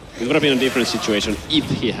 It would have been a different situation if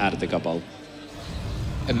he had the Cabal.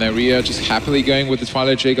 And Neirea just happily going with the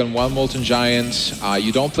Twilight Drake on 1 Molten Giant.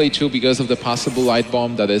 You don't play 2 because of the possible Light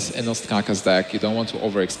Bomb that is in Ostkaka's deck. You don't want to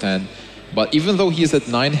overextend. But even though he is at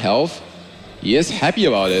 9 health, he is happy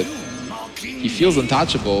about it. He feels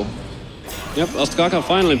untouchable. Yep, Ostkaka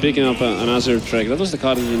finally picking up an Azure Drake. That was the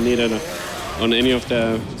card that he needed on any of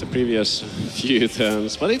the previous few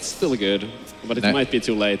turns, but it's still good. But it might be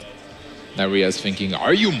too late. Neirea is thinking,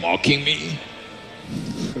 are you mocking me?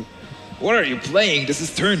 What are you playing? This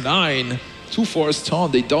is turn 9. 2 Force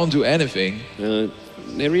Taunt, they don't do anything.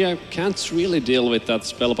 Neirea can't really deal with that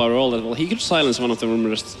spell power all that well. He could silence one of the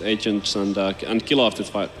Rumorous Agents and kill off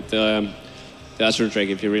the Azure Drake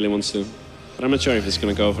if he really wants to. But I'm not sure if he's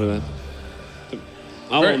going to go for that.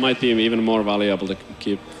 Owl might be even more valuable to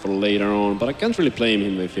keep for later on, but I can't really blame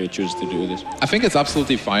him if he chooses to do this. I think it's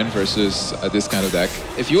absolutely fine versus this kind of deck.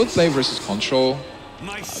 If you would play versus Control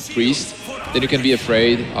Priest, then you can be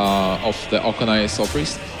afraid of the Okanai Soul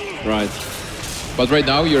Priest. Right. But right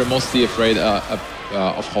now you're mostly afraid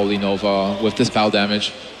of Holy Nova with dispel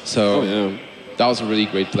damage. So that was a really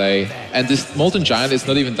great play. And this Molten Giant is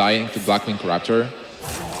not even dying to Blackwing Corruptor.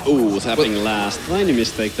 Oh, it's happening last. Tiny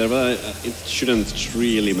mistake there, but it shouldn't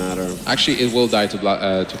really matter. Actually, it will die to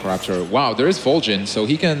Corruptor. Wow, there is Vol'jin, so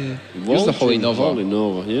he can use the Holy Nova. Holy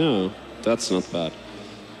Nova, yeah. That's not bad.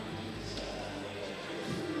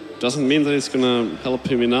 Doesn't mean that it's gonna help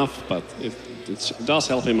him enough, but it does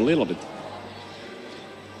help him a little bit.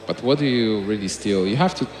 But what do you really steal? You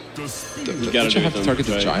have to... You gotta have to target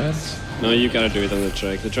the Giant? No, you gotta do it on the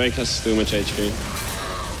Drake. The Drake has too much HP.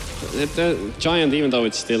 The Giant, even though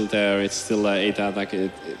it's still there, it's still 8 attack,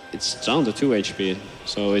 it's down to 2 HP.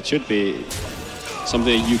 So it should be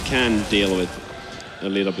something you can deal with a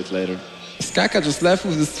little bit later. Ostkaka just left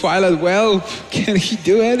with his Twilight Whelp. Can he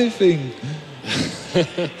do anything?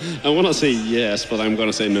 I want to say yes, but I'm going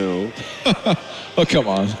to say no. Oh, come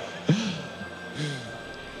on.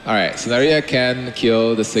 All right, so Neirea can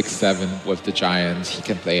kill the 6/7 with the Giant. He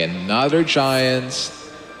can play another Giant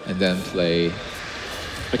and then play...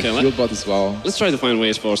 Okay, Healbot as well. Let's try to find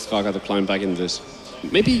ways for Ostkaka to climb back in this.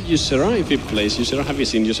 Maybe Ysera, if he plays Ysera. Have you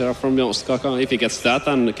seen Ysera from Ostkaka? If he gets that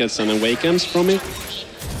and gets an Awakens from it?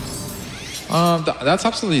 That's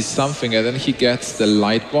absolutely something. And then he gets the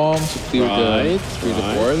Light Bomb to clear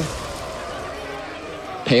the board.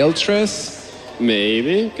 Pale Tress?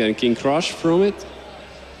 Maybe. Can King Crush from it?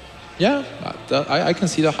 Yeah, I can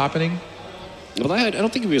see that happening. But I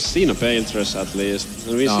don't think we've seen a Pale Tress at least.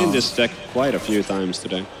 And we've seen this deck quite a few times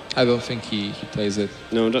today. I don't think he plays it.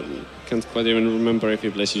 No, can't quite even remember if he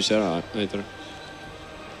plays Ysera either.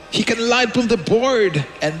 He can light bomb the board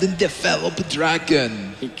and then develop a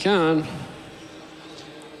dragon. He can.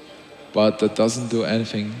 But that doesn't do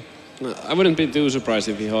anything. I wouldn't be too surprised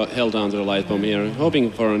if he held down to the light bomb here, hoping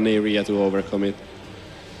for a Neirea to overcome it.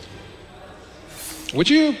 Would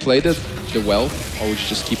you play the Whelp, or would you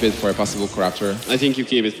just keep it for a possible Corruptor? I think you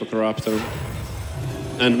keep it for Corruptor.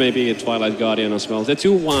 And maybe a Twilight Guardian as well. The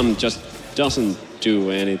 2/1 just doesn't do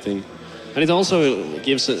anything. And it also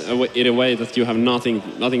gives it away that you have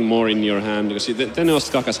nothing more in your hand, because then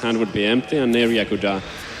Ostkaka's hand would be empty, and Neirea could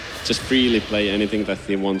just freely play anything that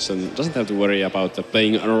he wants and doesn't have to worry about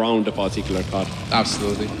playing around a particular card.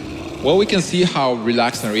 Absolutely. Well, we can see how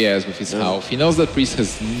relaxed Neirea is with his health. He knows that Priest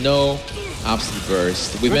has no absolute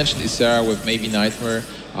burst. We mentioned Isera with maybe Nightmare.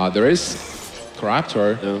 There is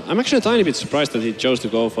Corruptor. Yeah. I'm actually a tiny bit surprised that he chose to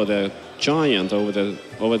go for the Giant over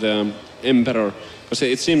the Emperor, because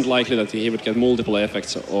it seemed likely that he would get multiple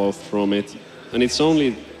effects off from it. And it's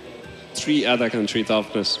only 3 attack and 3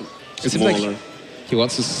 toughness. It seems like he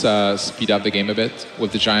wants to speed up the game a bit.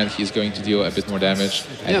 With the Giant, he's going to deal a bit more damage.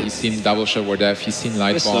 And he's seen Double Shot War Death, he's seen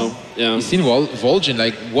Light Bomb. Yeah. He's seen Vol'jin.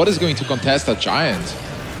 Like, what is going to contest a Giant?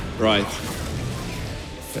 Right.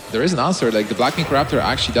 There is an answer. Like, the Blackwing Raptor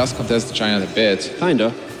actually does contest the Giant a bit.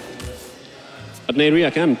 Kinda. But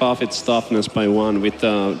Neirea can buff its toughness by 1 with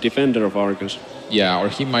the Defender of Argus. Yeah, or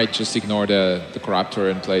he might just ignore the Corruptor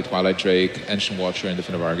and play Twilight Drake, Ancient Watcher, and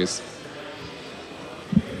Defender of Argus.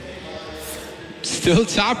 Still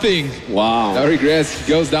tapping. Wow. No regrets.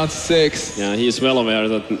 He goes down to 6. Yeah, he's well aware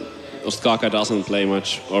that Ostkaka doesn't play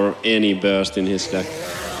much or any burst in his deck.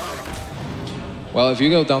 Well, if you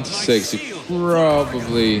go down to 6, you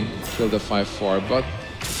probably kill the 5-4, but...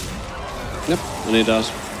 Yep, and it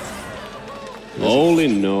does. Holy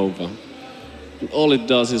Nova. All it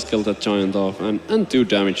does is kill that Giant off and 2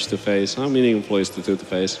 damage to face. How meaningful is the 2 to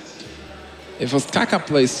face? If Ostkaka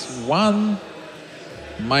plays 1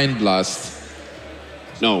 Mind Blast...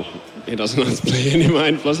 No, he does not play any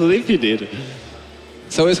Mind Blast, if he did.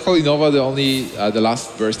 So is Holy Nova the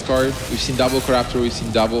last burst card? We've seen double Corruptor, we've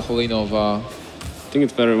seen double Holy Nova. I think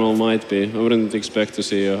it very well might be. I wouldn't expect to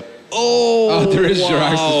see a... Oh, there is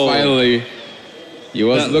Jiraxis finally. He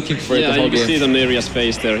was looking for it the whole game. Yeah, you can see it on Neirea's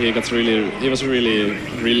face there. He was really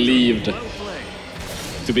relieved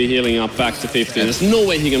to be healing up back to 50. There's no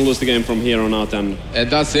way he can lose the game from here on out. And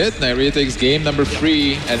that's it. Neirea takes game number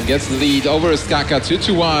 3 and gets the lead over Ostkaka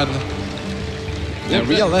 2-1.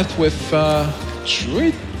 Neirea left with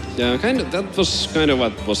Druid. Yeah, that was kind of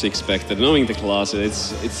what was expected. Knowing the class,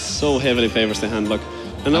 it's so heavily favors the handlock.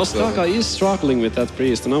 And Ostkaka is struggling with that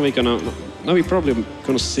Priest. Now we probably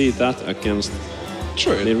gonna see that against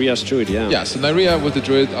Druid. Neirea's Druid, yeah. Yeah, so Neirea with the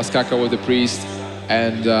Druid, Ostkaka with the Priest,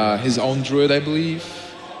 and his own Druid, I believe.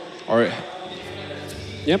 Or...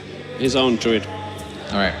 Yep, his own Druid.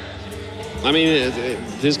 All right. I mean,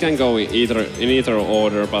 this can go in either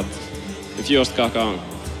order, but if you're Ostkaka,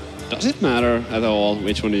 does it matter at all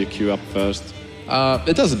which one do you queue up first?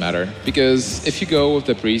 It doesn't matter, because if you go with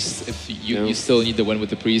the Priest, if you still need the win with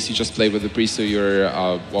the Priest, you just play with the Priest, so you're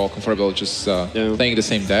well comfortable just playing the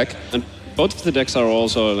same deck. And both of the decks are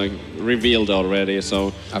also like revealed already,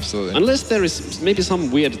 so absolutely. Unless there is maybe some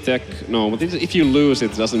weird deck, no. But if you lose,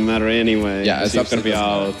 it doesn't matter anyway. Yeah, it's gonna be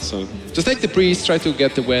out. So just take the Priest, try to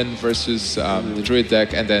get the win versus the Druid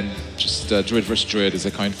deck, and then just Druid versus Druid is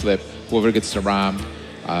a coin flip. Whoever gets the ramp.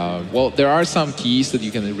 Well, there are some keys that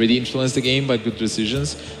you can really influence the game by good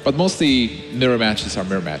decisions, but mostly mirror matches are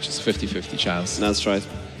mirror matches, 50-50 chance. That's right.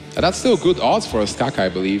 And that's still good odds for Ostkaka, I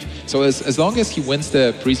believe. So as long as he wins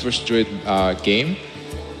the Priest vs. Druid game,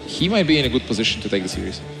 he might be in a good position to take the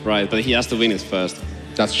series. Right, but he has to win it first.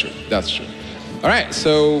 That's true, that's true. All right,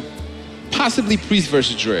 so possibly Priest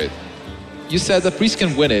vs. Druid. You said the Priest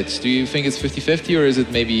can win it. Do you think it's 50-50 or is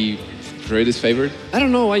it maybe Druid is favored? I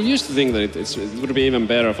don't know. I used to think that it would be even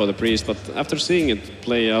better for the Priest, but after seeing it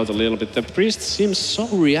play out a little bit, the Priest seems so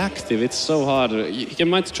reactive. It's so hard. He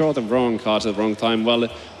might draw the wrong cards at the wrong time. Well,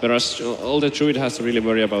 whereas all the Druid has to really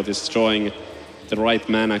worry about is drawing the right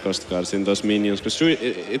mana cost cards in those minions. Because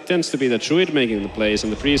it tends to be the Druid making the plays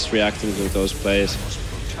and the Priest reacting to those plays.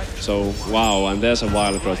 So, wow. And there's a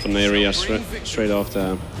wild growth for Neirea straight off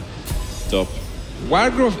the top.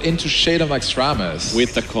 Wild Growth into Shade of Extramus.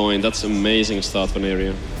 With the coin, that's amazing start for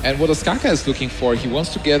Neirea. And what Ostkaka is looking for, he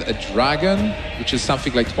wants to get a Dragon, which is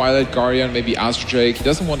something like Twilight Guardian, maybe Astro Drake. He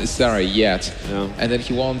doesn't want Isera yet. Yeah. And then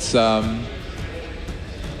he wants some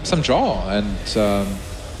draw and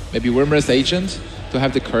maybe Wyrmrest Agent to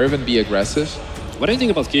have the curve and be aggressive. What do you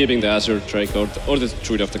think about keeping the Azure Drake or the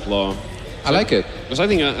Druid of the Claw? I like it. Because I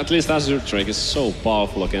think at least Azure Drake is so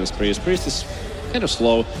powerful against Priest. Priest is kind of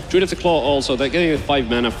slow. Druid of the Claw also, they're getting 5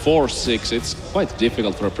 mana, 4/6. It's quite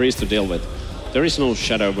difficult for a Priest to deal with. There is no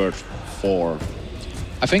Shadow Bird 4.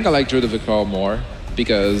 I think I like Druid of the Claw more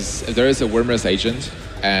because if there is a Wyrmrest Agent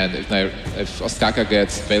and if Ostkaka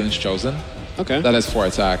gets Valence Chosen, Okay. That has 4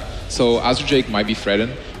 attack. So Azure Drake might be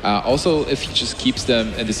threatened. Also, if he just keeps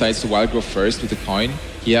them and decides to wild grow first with the coin,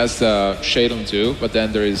 he has Shade on 2, but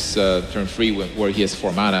then there is turn 3 where he has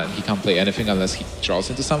 4 mana and he can't play anything unless he draws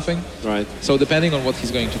into something. Right. So depending on what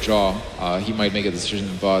he's going to draw, he might make a decision,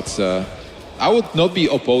 but I would not be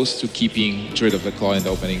opposed to keeping Druid of the Claw in the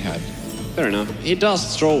opening hand. Fair enough. He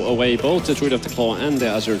does throw away both the Druid of the Claw and the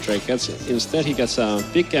Azure Drake. Instead, he gets a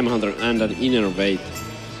big Game Hunter and an Inner Weight.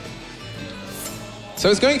 So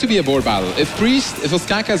it's going to be a board battle. If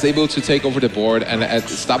Ostkaka is able to take over the board and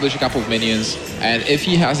establish a couple of minions, and if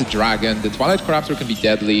he has a dragon, the Twilight Corruptor can be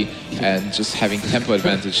deadly, and just having tempo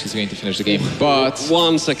advantage, he's going to finish the game. But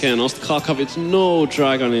once again, Ostkaka with no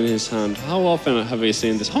dragon in his hand. How often have we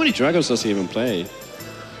seen this? How many dragons does he even play?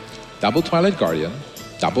 double Twilight Guardian,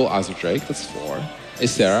 double Azure Drake, that's 4.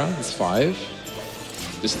 Ysera, that's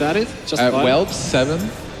 5. Is that it? Just 5? Whelps, 7.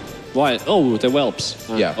 Why? Oh, the Whelps.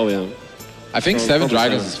 Yeah. Oh, yeah. I think So 7 probably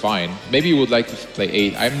dragons 7. is fine. Maybe you would like to play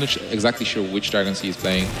 8. I'm not exactly sure which dragons he is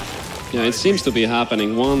playing. Yeah, it seems to be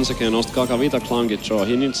happening. Once again, Ostkaka with a clunky draw.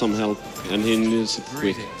 He needs some help, and he needs it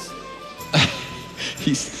quick.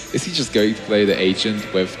 Is he just going to play the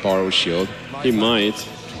agent with Power of Shield? He might.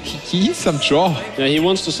 He needs some draw. Yeah, he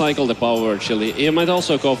wants to cycle the Power Word Shield. He might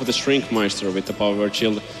also go for the Shrinkmeister with the Power Word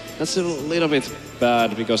Shield. That's a little bit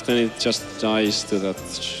bad, because then it just dies to that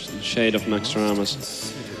Shade of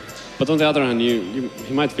Naxxramas. But on the other hand, he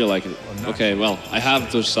might feel like, okay, well, I have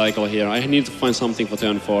to cycle here. I need to find something for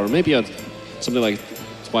turn 4. Maybe something like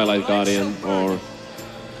Twilight Guardian or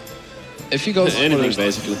if he goes anything,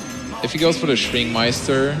 basically. If he goes for the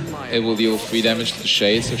Shrinkmeister, it will deal 3 damage to the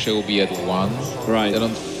Shade, so Shade will be at 1. Right. Then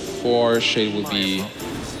on 4, Shade will be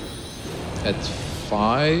at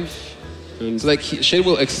 5. And so like Shade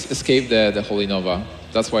will escape the Holy Nova.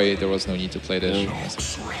 That's why there was no need to play the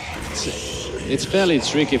Shrinkmeister. It's fairly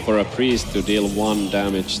tricky for a priest to deal 1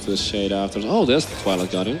 damage to the Shade after. Oh, there's the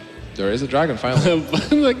Twilight Guardian. There is a dragon finally.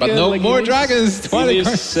 Again, but no more dragons! Twilight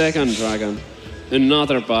Guardian. Second dragon.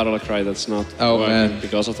 Another battle cry that's not working man.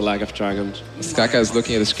 because of the lack of dragons. Ostkaka is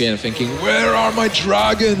looking at the screen and thinking, where are my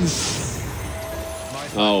dragons?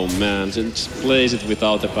 Oh man, just plays it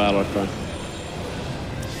without the battle cry.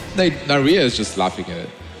 Neirea is just laughing at it.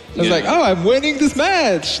 It's Yeah. like, oh, I'm winning this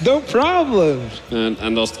match, no problem. And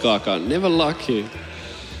Ostkaka, never lucky.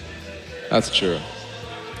 That's true.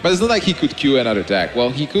 But it's not like he could queue another deck. Well,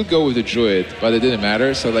 he could go with the Druid, but it didn't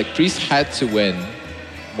matter. So like, Priest had to win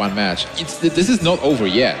 1 match. This is not over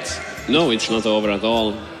yet. No, it's not over at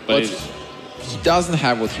all. But he doesn't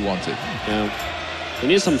have what he wanted. yeah. He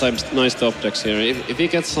needs sometimes nice top decks here. If he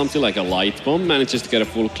gets something like a Light Bomb, manages to get a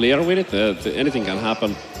full clear with it, anything can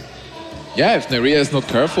happen. Yeah, if Neirea is not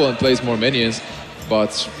careful and plays more minions,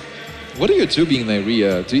 but what do you do being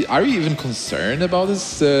Neirea? Are you even concerned about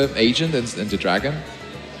this agent and the dragon?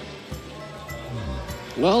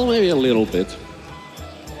 Well, maybe a little bit.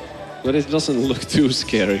 But it doesn't look too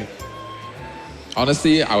scary.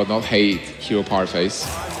 Honestly, I would not hate Hero Power Face.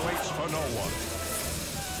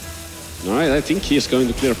 Alright, I think he's going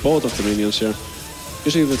to clear both of the minions here.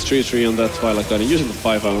 Using the 3-3 on that Twilight Guardian, using the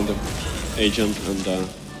 5 on the agent, and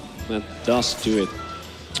that does do it.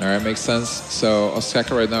 Alright, makes sense. So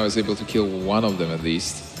Ostkaka right now is able to kill 1 of them at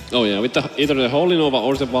least. Oh yeah, with either the Holy Nova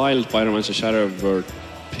or the Wild Pyromancer Shadowword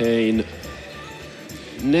Pain.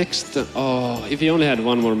 Next, if he only had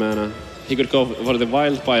 1 more mana, he could go for the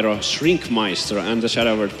Wild Pyro Shrinkmeister and the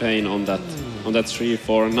Shadowword Pain on that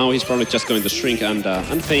 3-4. Now he's probably just going to Shrink and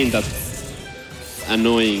Pain that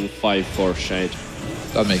annoying 5-4 Shade.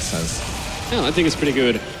 That makes sense. Yeah, I think it's pretty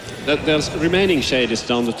good. The remaining Shade is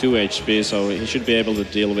down to 2 HP, so he should be able to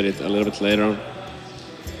deal with it a little bit later on.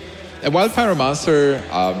 A Wild Pyromancer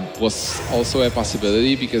was also a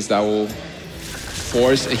possibility because that will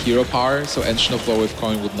force a hero power, so Ancient of Lore with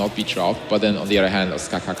coin would not be dropped, but then on the other hand,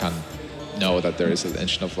 Ostkaka can know that there is an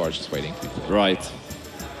Ancient of Lore just waiting to be played. Right.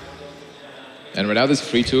 And right now this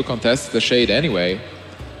 3-2 contests the Shade anyway.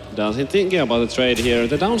 Does he thinking about the trade here?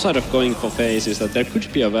 The downside of going for face is that there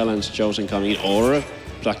could be a Valence Chosen coming in, or a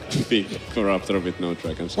Black Big Corruptor with no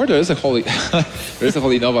dragons. Or there is a Holy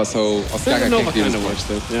Nova, so Ostkaka Nova can kind of works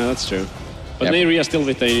too. Yeah, that's true. But Neirea still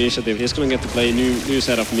with the initiative. He's going to get to play a new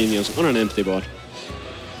set of minions on an empty board.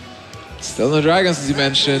 Still no dragons, as you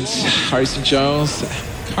mentioned. Harrison Jones.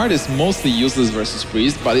 Card is mostly useless versus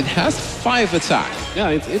Priest, but it has 5 attack. Yeah,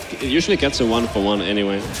 it usually gets a 1-for-1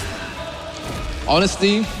 anyway.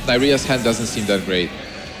 Honestly, Neirea's hand doesn't seem that great.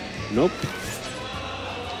 Nope.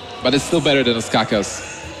 But it's still better than Ostkaka's.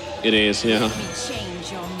 It is, yeah.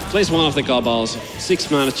 Plays one of the Cabals.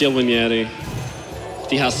 6 mana Chilvinieri.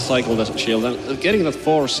 he has cycled the shield. And getting that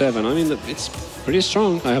 4-7, I mean, it's pretty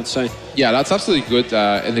strong, I have to say. Yeah, that's absolutely good.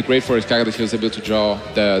 And the great for Ostkaka that he was able to draw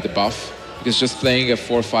the buff. Because just playing a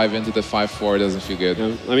 4-5 into the 5-4 doesn't feel good.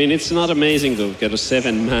 Yeah. I mean, it's not amazing to get a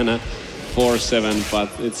 7 mana 4-7, but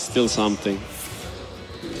it's still something.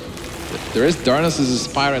 There is Darnas's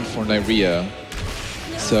Aspirant for Neirea.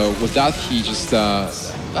 So with that, he just...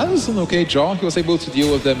 that was an okay draw. He was able to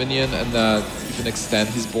deal with the minion and even extend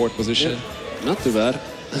his board position. Yeah, not too bad.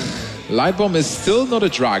 Light Bomb is still not a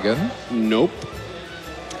dragon. Nope.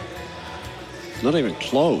 Not even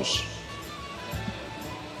close.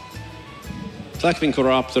 Blackwing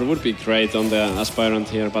Corruptor would be great on the Aspirant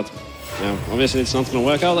here, but yeah, obviously it's not going to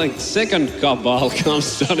work out. Like, second Cabal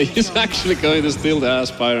comes down, he's actually going to steal the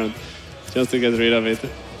Aspirant just to get rid of it.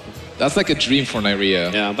 That's like a dream for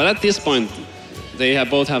Neirea. Yeah, but at this point, they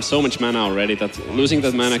both have so much mana already that losing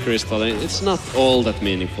that mana crystal, it's not all that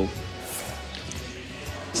meaningful.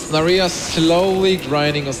 Neirea slowly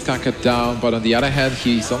grinding Ostkaka down, but on the other hand,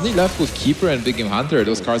 he's only left with Keeper and Big Game Hunter.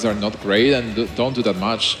 Those cards are not great and don't do that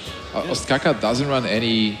much. Ostkaka doesn't run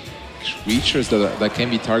any creatures that can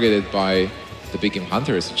be targeted by the Big Game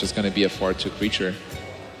Hunter. It's just going to be a 4-2 creature.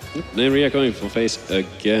 Neirea going for face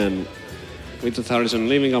again. With the Harrison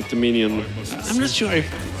leaving up the minion. I'm not sure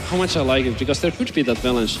how much I like it, because there could be that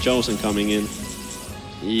Valence Chosen coming in.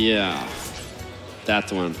 Yeah,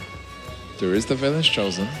 that one. There is the Valence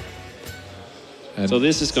Chosen. And so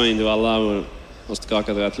this is going to allow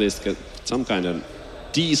Ostkaka to at least get some kind of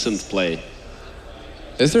decent play.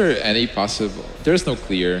 Is there any possible... There's no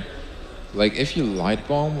clear. Like, if you Light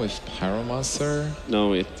Bomb with Pyromancer...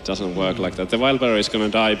 No, it doesn't work like that. The Wild Barrow is going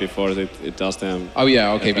to die before it does the... Oh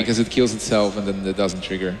yeah, okay, effect. Because it kills itself and then it doesn't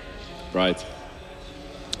trigger. Right.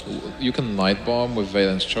 You can Light Bomb with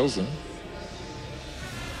Valence Chosen.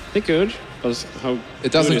 They could, but how...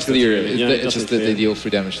 It doesn't clear. It's just that clear. they deal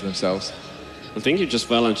 3 damage to themselves. I think you just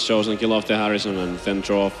Valence Chosen, kill off the Harrison, and then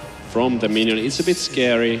draw from the minion. It's a bit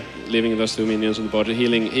scary, leaving those 2 minions on the board,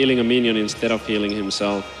 healing a minion instead of healing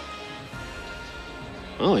himself.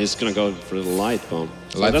 Oh, he's gonna go for the Light Bomb.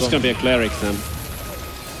 So that's gonna be a Cleric then.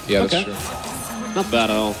 Yeah, okay. That's true. Not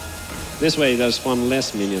bad at all. This way there's 1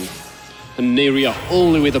 less minion. And Neirea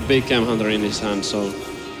only with a Big Game Hunter in his hand, so...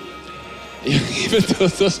 Even though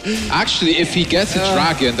those... Actually, if he gets a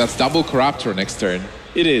dragon, that's double Corruptor next turn.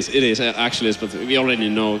 It actually, but we already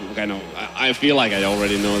know, kind of, I feel like I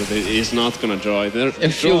already know that he's not gonna draw.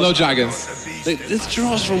 If you no dragons. The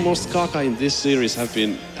draws from Ostkaka in this series have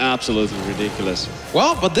been absolutely ridiculous.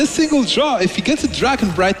 Well, but this single draw, if he gets a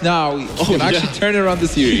dragon right now, he can actually turn around the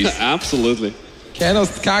series. Absolutely. Can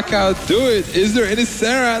Ostkaka do it? Is there any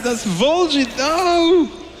Sarah? That's Volgi, no!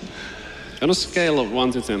 On a scale of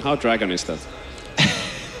 1 to 10, how dragon is that?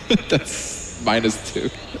 That's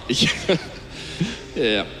 -2.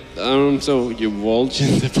 Yeah. So you Volgi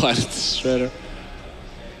in the Pilot Shredder.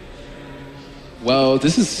 Well,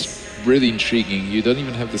 this is really intriguing. You don't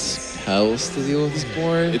even have the spells to deal with this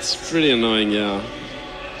board. It's pretty annoying, yeah.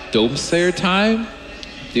 Doomsayer time?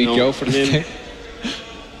 Do you go for the thing?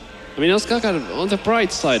 I mean, Ostkaka, on the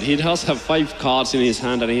bright side, he does have 5 cards in his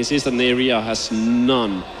hand, and he sees that Neirea has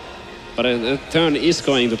none. But a turn is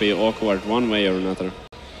going to be awkward one way or another.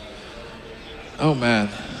 Oh, man.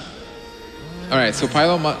 All right, so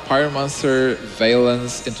Pyromancer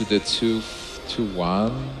Valence into the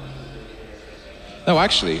 2-1. No,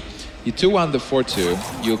 actually, you 2-1 the 4-2.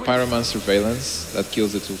 You Pyromancer Valence, that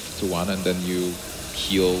kills the 2-1, and then you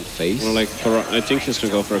heal face. Well, like, I think he's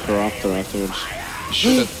gonna go for a Corruptor afterwards. You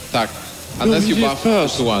should attack. Unless you buff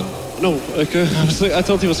 2-1. No, okay. I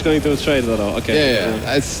thought he was going to trade that out. Okay.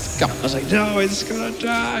 Yeah. I was like, no, it's gonna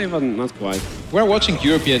die, but not quite. We're watching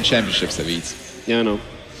European Championships, David. Yeah, I know.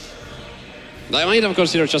 I might have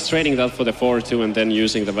considered just trading that for the 4-2 and then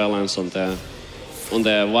using the Valence on the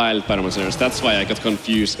Wild Pyromancers. That's why I got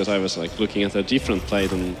confused, because I was like looking at a different play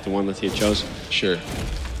than the one that he chose. Sure.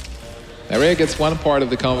 Neirea gets 1 part of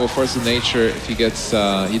the combo, Force of Nature. If he gets,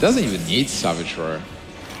 he doesn't even need Savage Roar.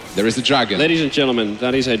 There is a dragon. Ladies and gentlemen,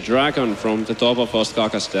 that is a dragon from the top of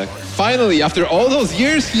Ostkaka's deck. Finally, after all those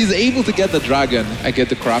years, he's able to get the dragon and get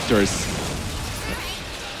the Corruptors.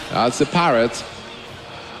 That's a parrot.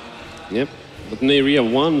 Yep. But Neirea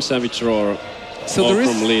 1 Savage Roar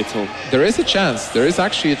from lethal. There is a chance. There is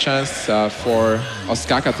actually a chance for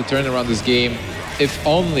Ostkaka to turn around this game if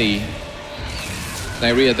only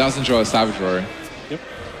Neirea doesn't draw a Savage Roar. Yep.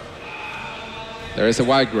 There is a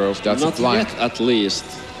Wild Growth. That's Not a blind. yet, at least.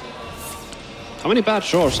 How many bad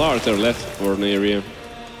draws are there left for Neirea?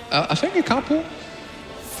 I think a couple.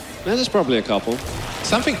 There's probably a couple.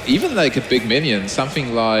 Something, even like a big minion,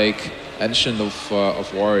 something like Ancient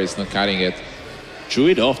of War is not cutting it.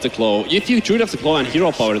 Druid off the claw. If you Druid off the claw and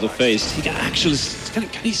hero power to face, he can actually... Can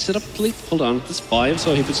he set up plate? Hold on, that's 5,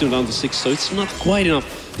 so he puts him down to 6, so it's not quite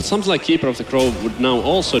enough. But something like Keeper of the Crow would now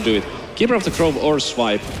also do it. Keeper of the Crow or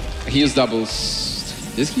Swipe. He used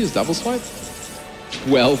doubles. Did he use double swipe?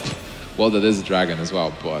 12. Well, that is a dragon as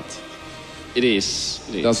well, but... It is.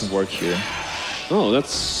 It doesn't work here. Oh,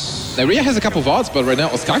 that's... Neirea has a couple VODs, but right now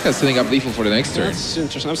Ostkaka is setting up lethal for the next turn. That's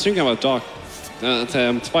interesting. I was thinking about Dark.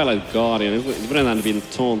 Twilight Guardian. It wouldn't have been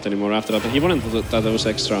taunt anymore after that, but he wouldn't have those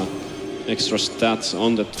extra stats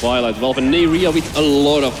on the Twilight Valve. And Neirea with a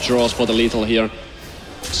lot of draws for the lethal here.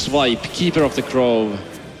 Swipe, Keeper of the Crow.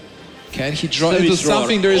 Can he draw into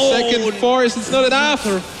something? There is second force, it's not enough!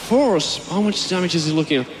 Force, how much damage is he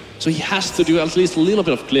looking at? So he has to do at least a little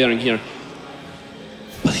bit of clearing here.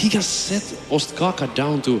 But he can set Ostkaka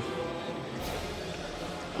down to...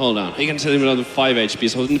 Hold on, he can set him down to 5 HP.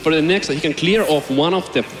 So for the next, he can clear off one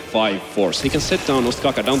of the 5 force. He can set down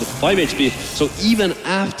Ostkaka down to 5 HP. So even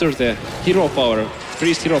after the hero power,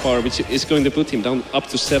 priest hero power, which is going to put him down up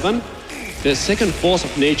to 7, the second force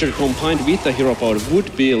of nature combined with the hero power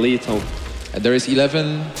would be lethal. And there is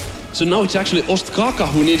 11. So now it's actually Ostkaka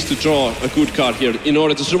who needs to draw a good card here in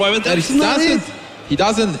order to survive. And that's not it. He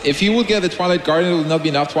doesn't. If he would get the Twilight Guardian, it would not be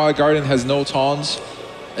enough. Twilight Guardian has no taunts.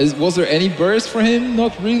 Was there any burst for him?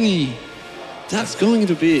 Not really. That's going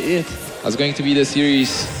to be it. That's going to be the series.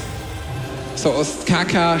 So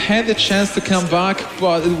Ostkaka had the chance to come back,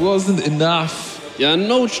 but it wasn't enough. Yeah,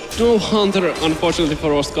 no Hunter, unfortunately,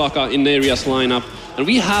 for Ostkaka in Neirea's lineup. And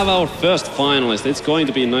we have our first finalist. It's going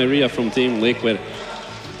to be Neirea from Team Liquid.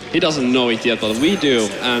 He doesn't know it yet, but we do.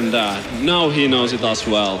 And now he knows it as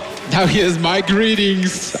well. Now he has my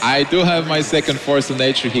greetings. I do have my second force of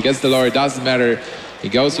nature. He gets the lore, it doesn't matter. He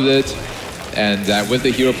goes with it. And with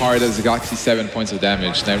the hero power, that's exactly 7 points of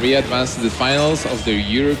damage. Neirea advances to the finals of the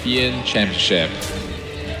European Championship.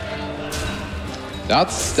 That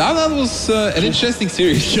was an interesting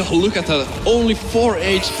series. Yo, look at that. Only 4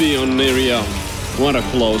 HP on Neirea. What a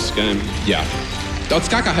close game. Yeah.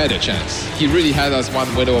 Ostkaka had a chance. He really had us one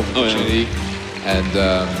window of opportunity.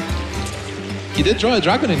 And he did draw a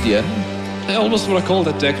dragon in the end. I almost want to call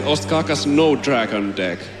that deck Ostkaka's no dragon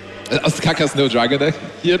deck. Ostkaka's no dragon deck?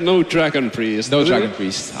 He had no dragon priest. No dragon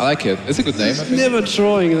priest. I like it. It's a good name, I think. Never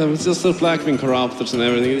drawing them. It's just the Blackwing Corruptors and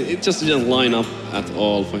everything. It just didn't line up at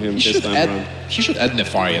all for him this time around. He should add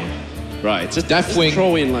Nefarian. Right. Just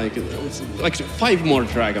throw in like 5 more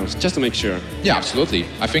dragons, just to make sure. Yeah, absolutely.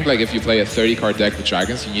 I think like if you play a 30-card deck with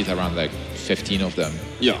dragons, you need around like 15 of them.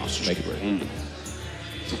 Yeah. To make it work.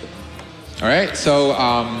 All right, so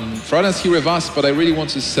Frodan's here with us, but I really want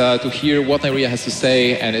to hear what Neirea has to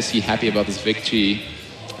say, and is he happy about this victory?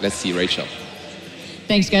 Let's see, Rachel.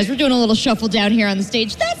 Thanks, guys. We're doing a little shuffle down here on the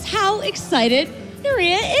stage. That's how excited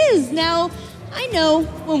Neirea is. Now, I know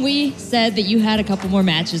when we said that you had a couple more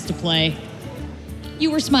matches to play, you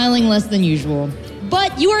were smiling less than usual.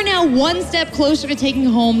 But you are now one step closer to taking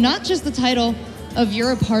home not just the title of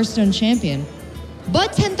Europe Hearthstone champion,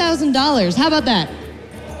 but $10,000. How about that?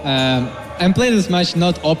 I'm playing this match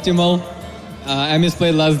not optimal. I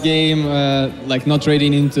misplayed last game, like not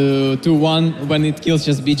trading into 2-1 when it kills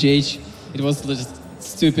just BGH. It was just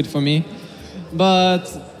stupid for me. But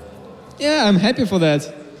yeah, I'm happy for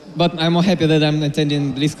that. But I'm more happy that I'm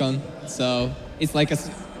attending BlizzCon. So it's like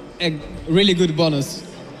a really good bonus.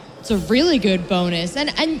 It's a really good bonus.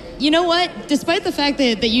 And you know what? Despite the fact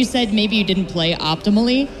that you said maybe you didn't play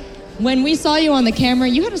optimally, when we saw you on the camera,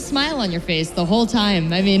 you had a smile on your face the whole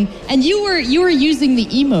time. I mean, and you were using the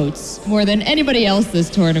emotes more than anybody else this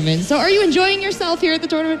tournament. So are you enjoying yourself here at the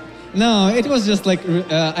tournament? No, it was just like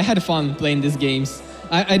I had fun playing these games.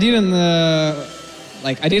 I didn't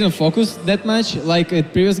focus that much like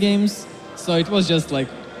at previous games. So it was just like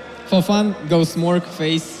for fun, go Smork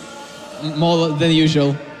face more than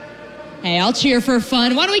usual. Hey, I'll cheer for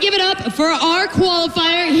fun. Why don't we give it up for our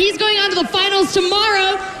qualifier? He's going on to the finals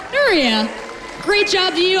tomorrow. Neirea, great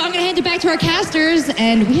job to you. I'm going to hand it back to our casters,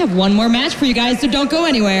 and we have one more match for you guys, so don't go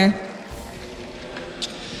anywhere.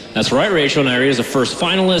 That's right, Rachel. Neirea is a first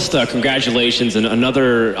finalist. Congratulations, and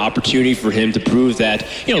another opportunity for him to prove that,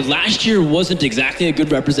 last year wasn't exactly a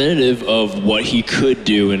good representative of what he could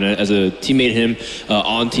do. And as a teammate him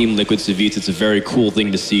on Team Liquid Civites, it's a very cool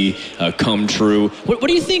thing to see come true. What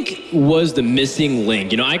do you think was the missing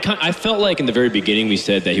link? I felt like in the very beginning we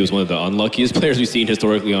said that he was one of the unluckiest players we've seen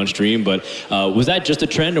historically on stream, but was that just a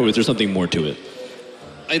trend, or was there something more to it?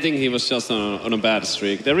 I think he was just on a bad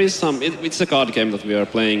streak. There is some, it's a card game that we are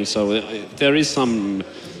playing, so there is some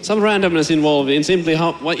some randomness involved in simply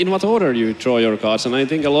in what order you draw your cards. And I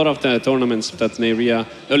think a lot of the tournaments that Neirea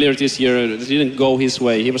earlier this year didn't go his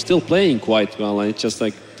way. He was still playing quite well, and it's just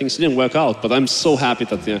like things didn't work out. But I'm so happy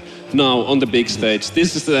that now on the big stage,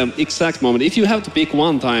 this is the exact moment. If you have to pick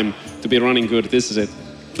one time to be running good, this is it.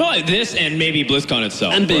 Well, this and maybe BlizzCon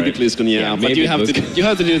itself. And maybe right? BlizzCon, yeah. But you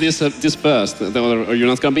have to do this first, or you're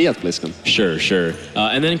not going to be at BlizzCon. Sure.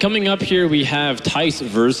 And then coming up here, we have Tice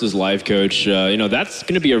versus Life Coach. That's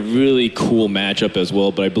going to be a really cool matchup as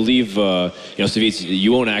well. But I believe, Savitz,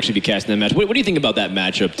 you won't actually be casting that match. What do you think about that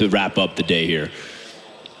matchup to wrap up the day here?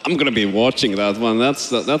 I'm going to be watching that one.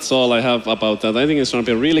 That's all I have about that. I think it's going to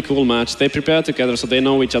be a really cool match. They prepare together, so they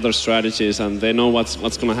know each other's strategies and they know what's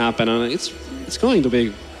going to happen. And it's going to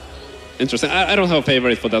be interesting. I don't have a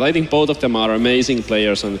favorite for that. I think both of them are amazing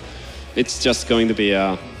players, and it's just going to be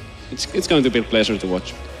it's going to be a pleasure to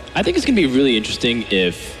watch. I think it's going to be really interesting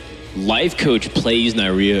if Life Coach plays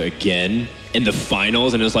Neirea again in the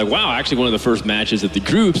finals, and it's like, wow, actually one of the first matches of the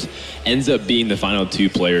groups ends up being the final two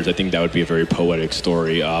players. I think that would be a very poetic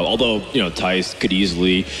story. Although, Tice could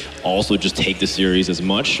easily also just take the series as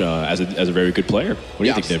much as a very good player. What do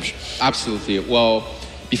you think, Nibs? Absolutely. Well,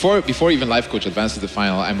 before even Life Coach advances to the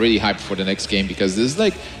final, I'm really hyped for the next game because there's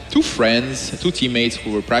like two friends, two teammates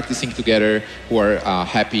who were practicing together, who are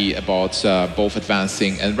happy about both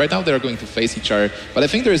advancing, and right now they're going to face each other. But I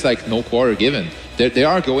think there is like no quarter given. They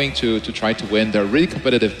are going to try to win. They're really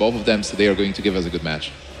competitive, both of them, so they are going to give us a good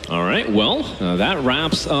match. All right, well, that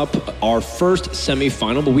wraps up our first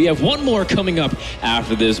semifinal, but we have one more coming up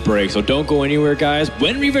after this break, so don't go anywhere, guys.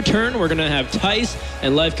 When we return, we're going to have Tice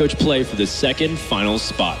and Life Coach play for the second final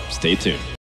spot. Stay tuned.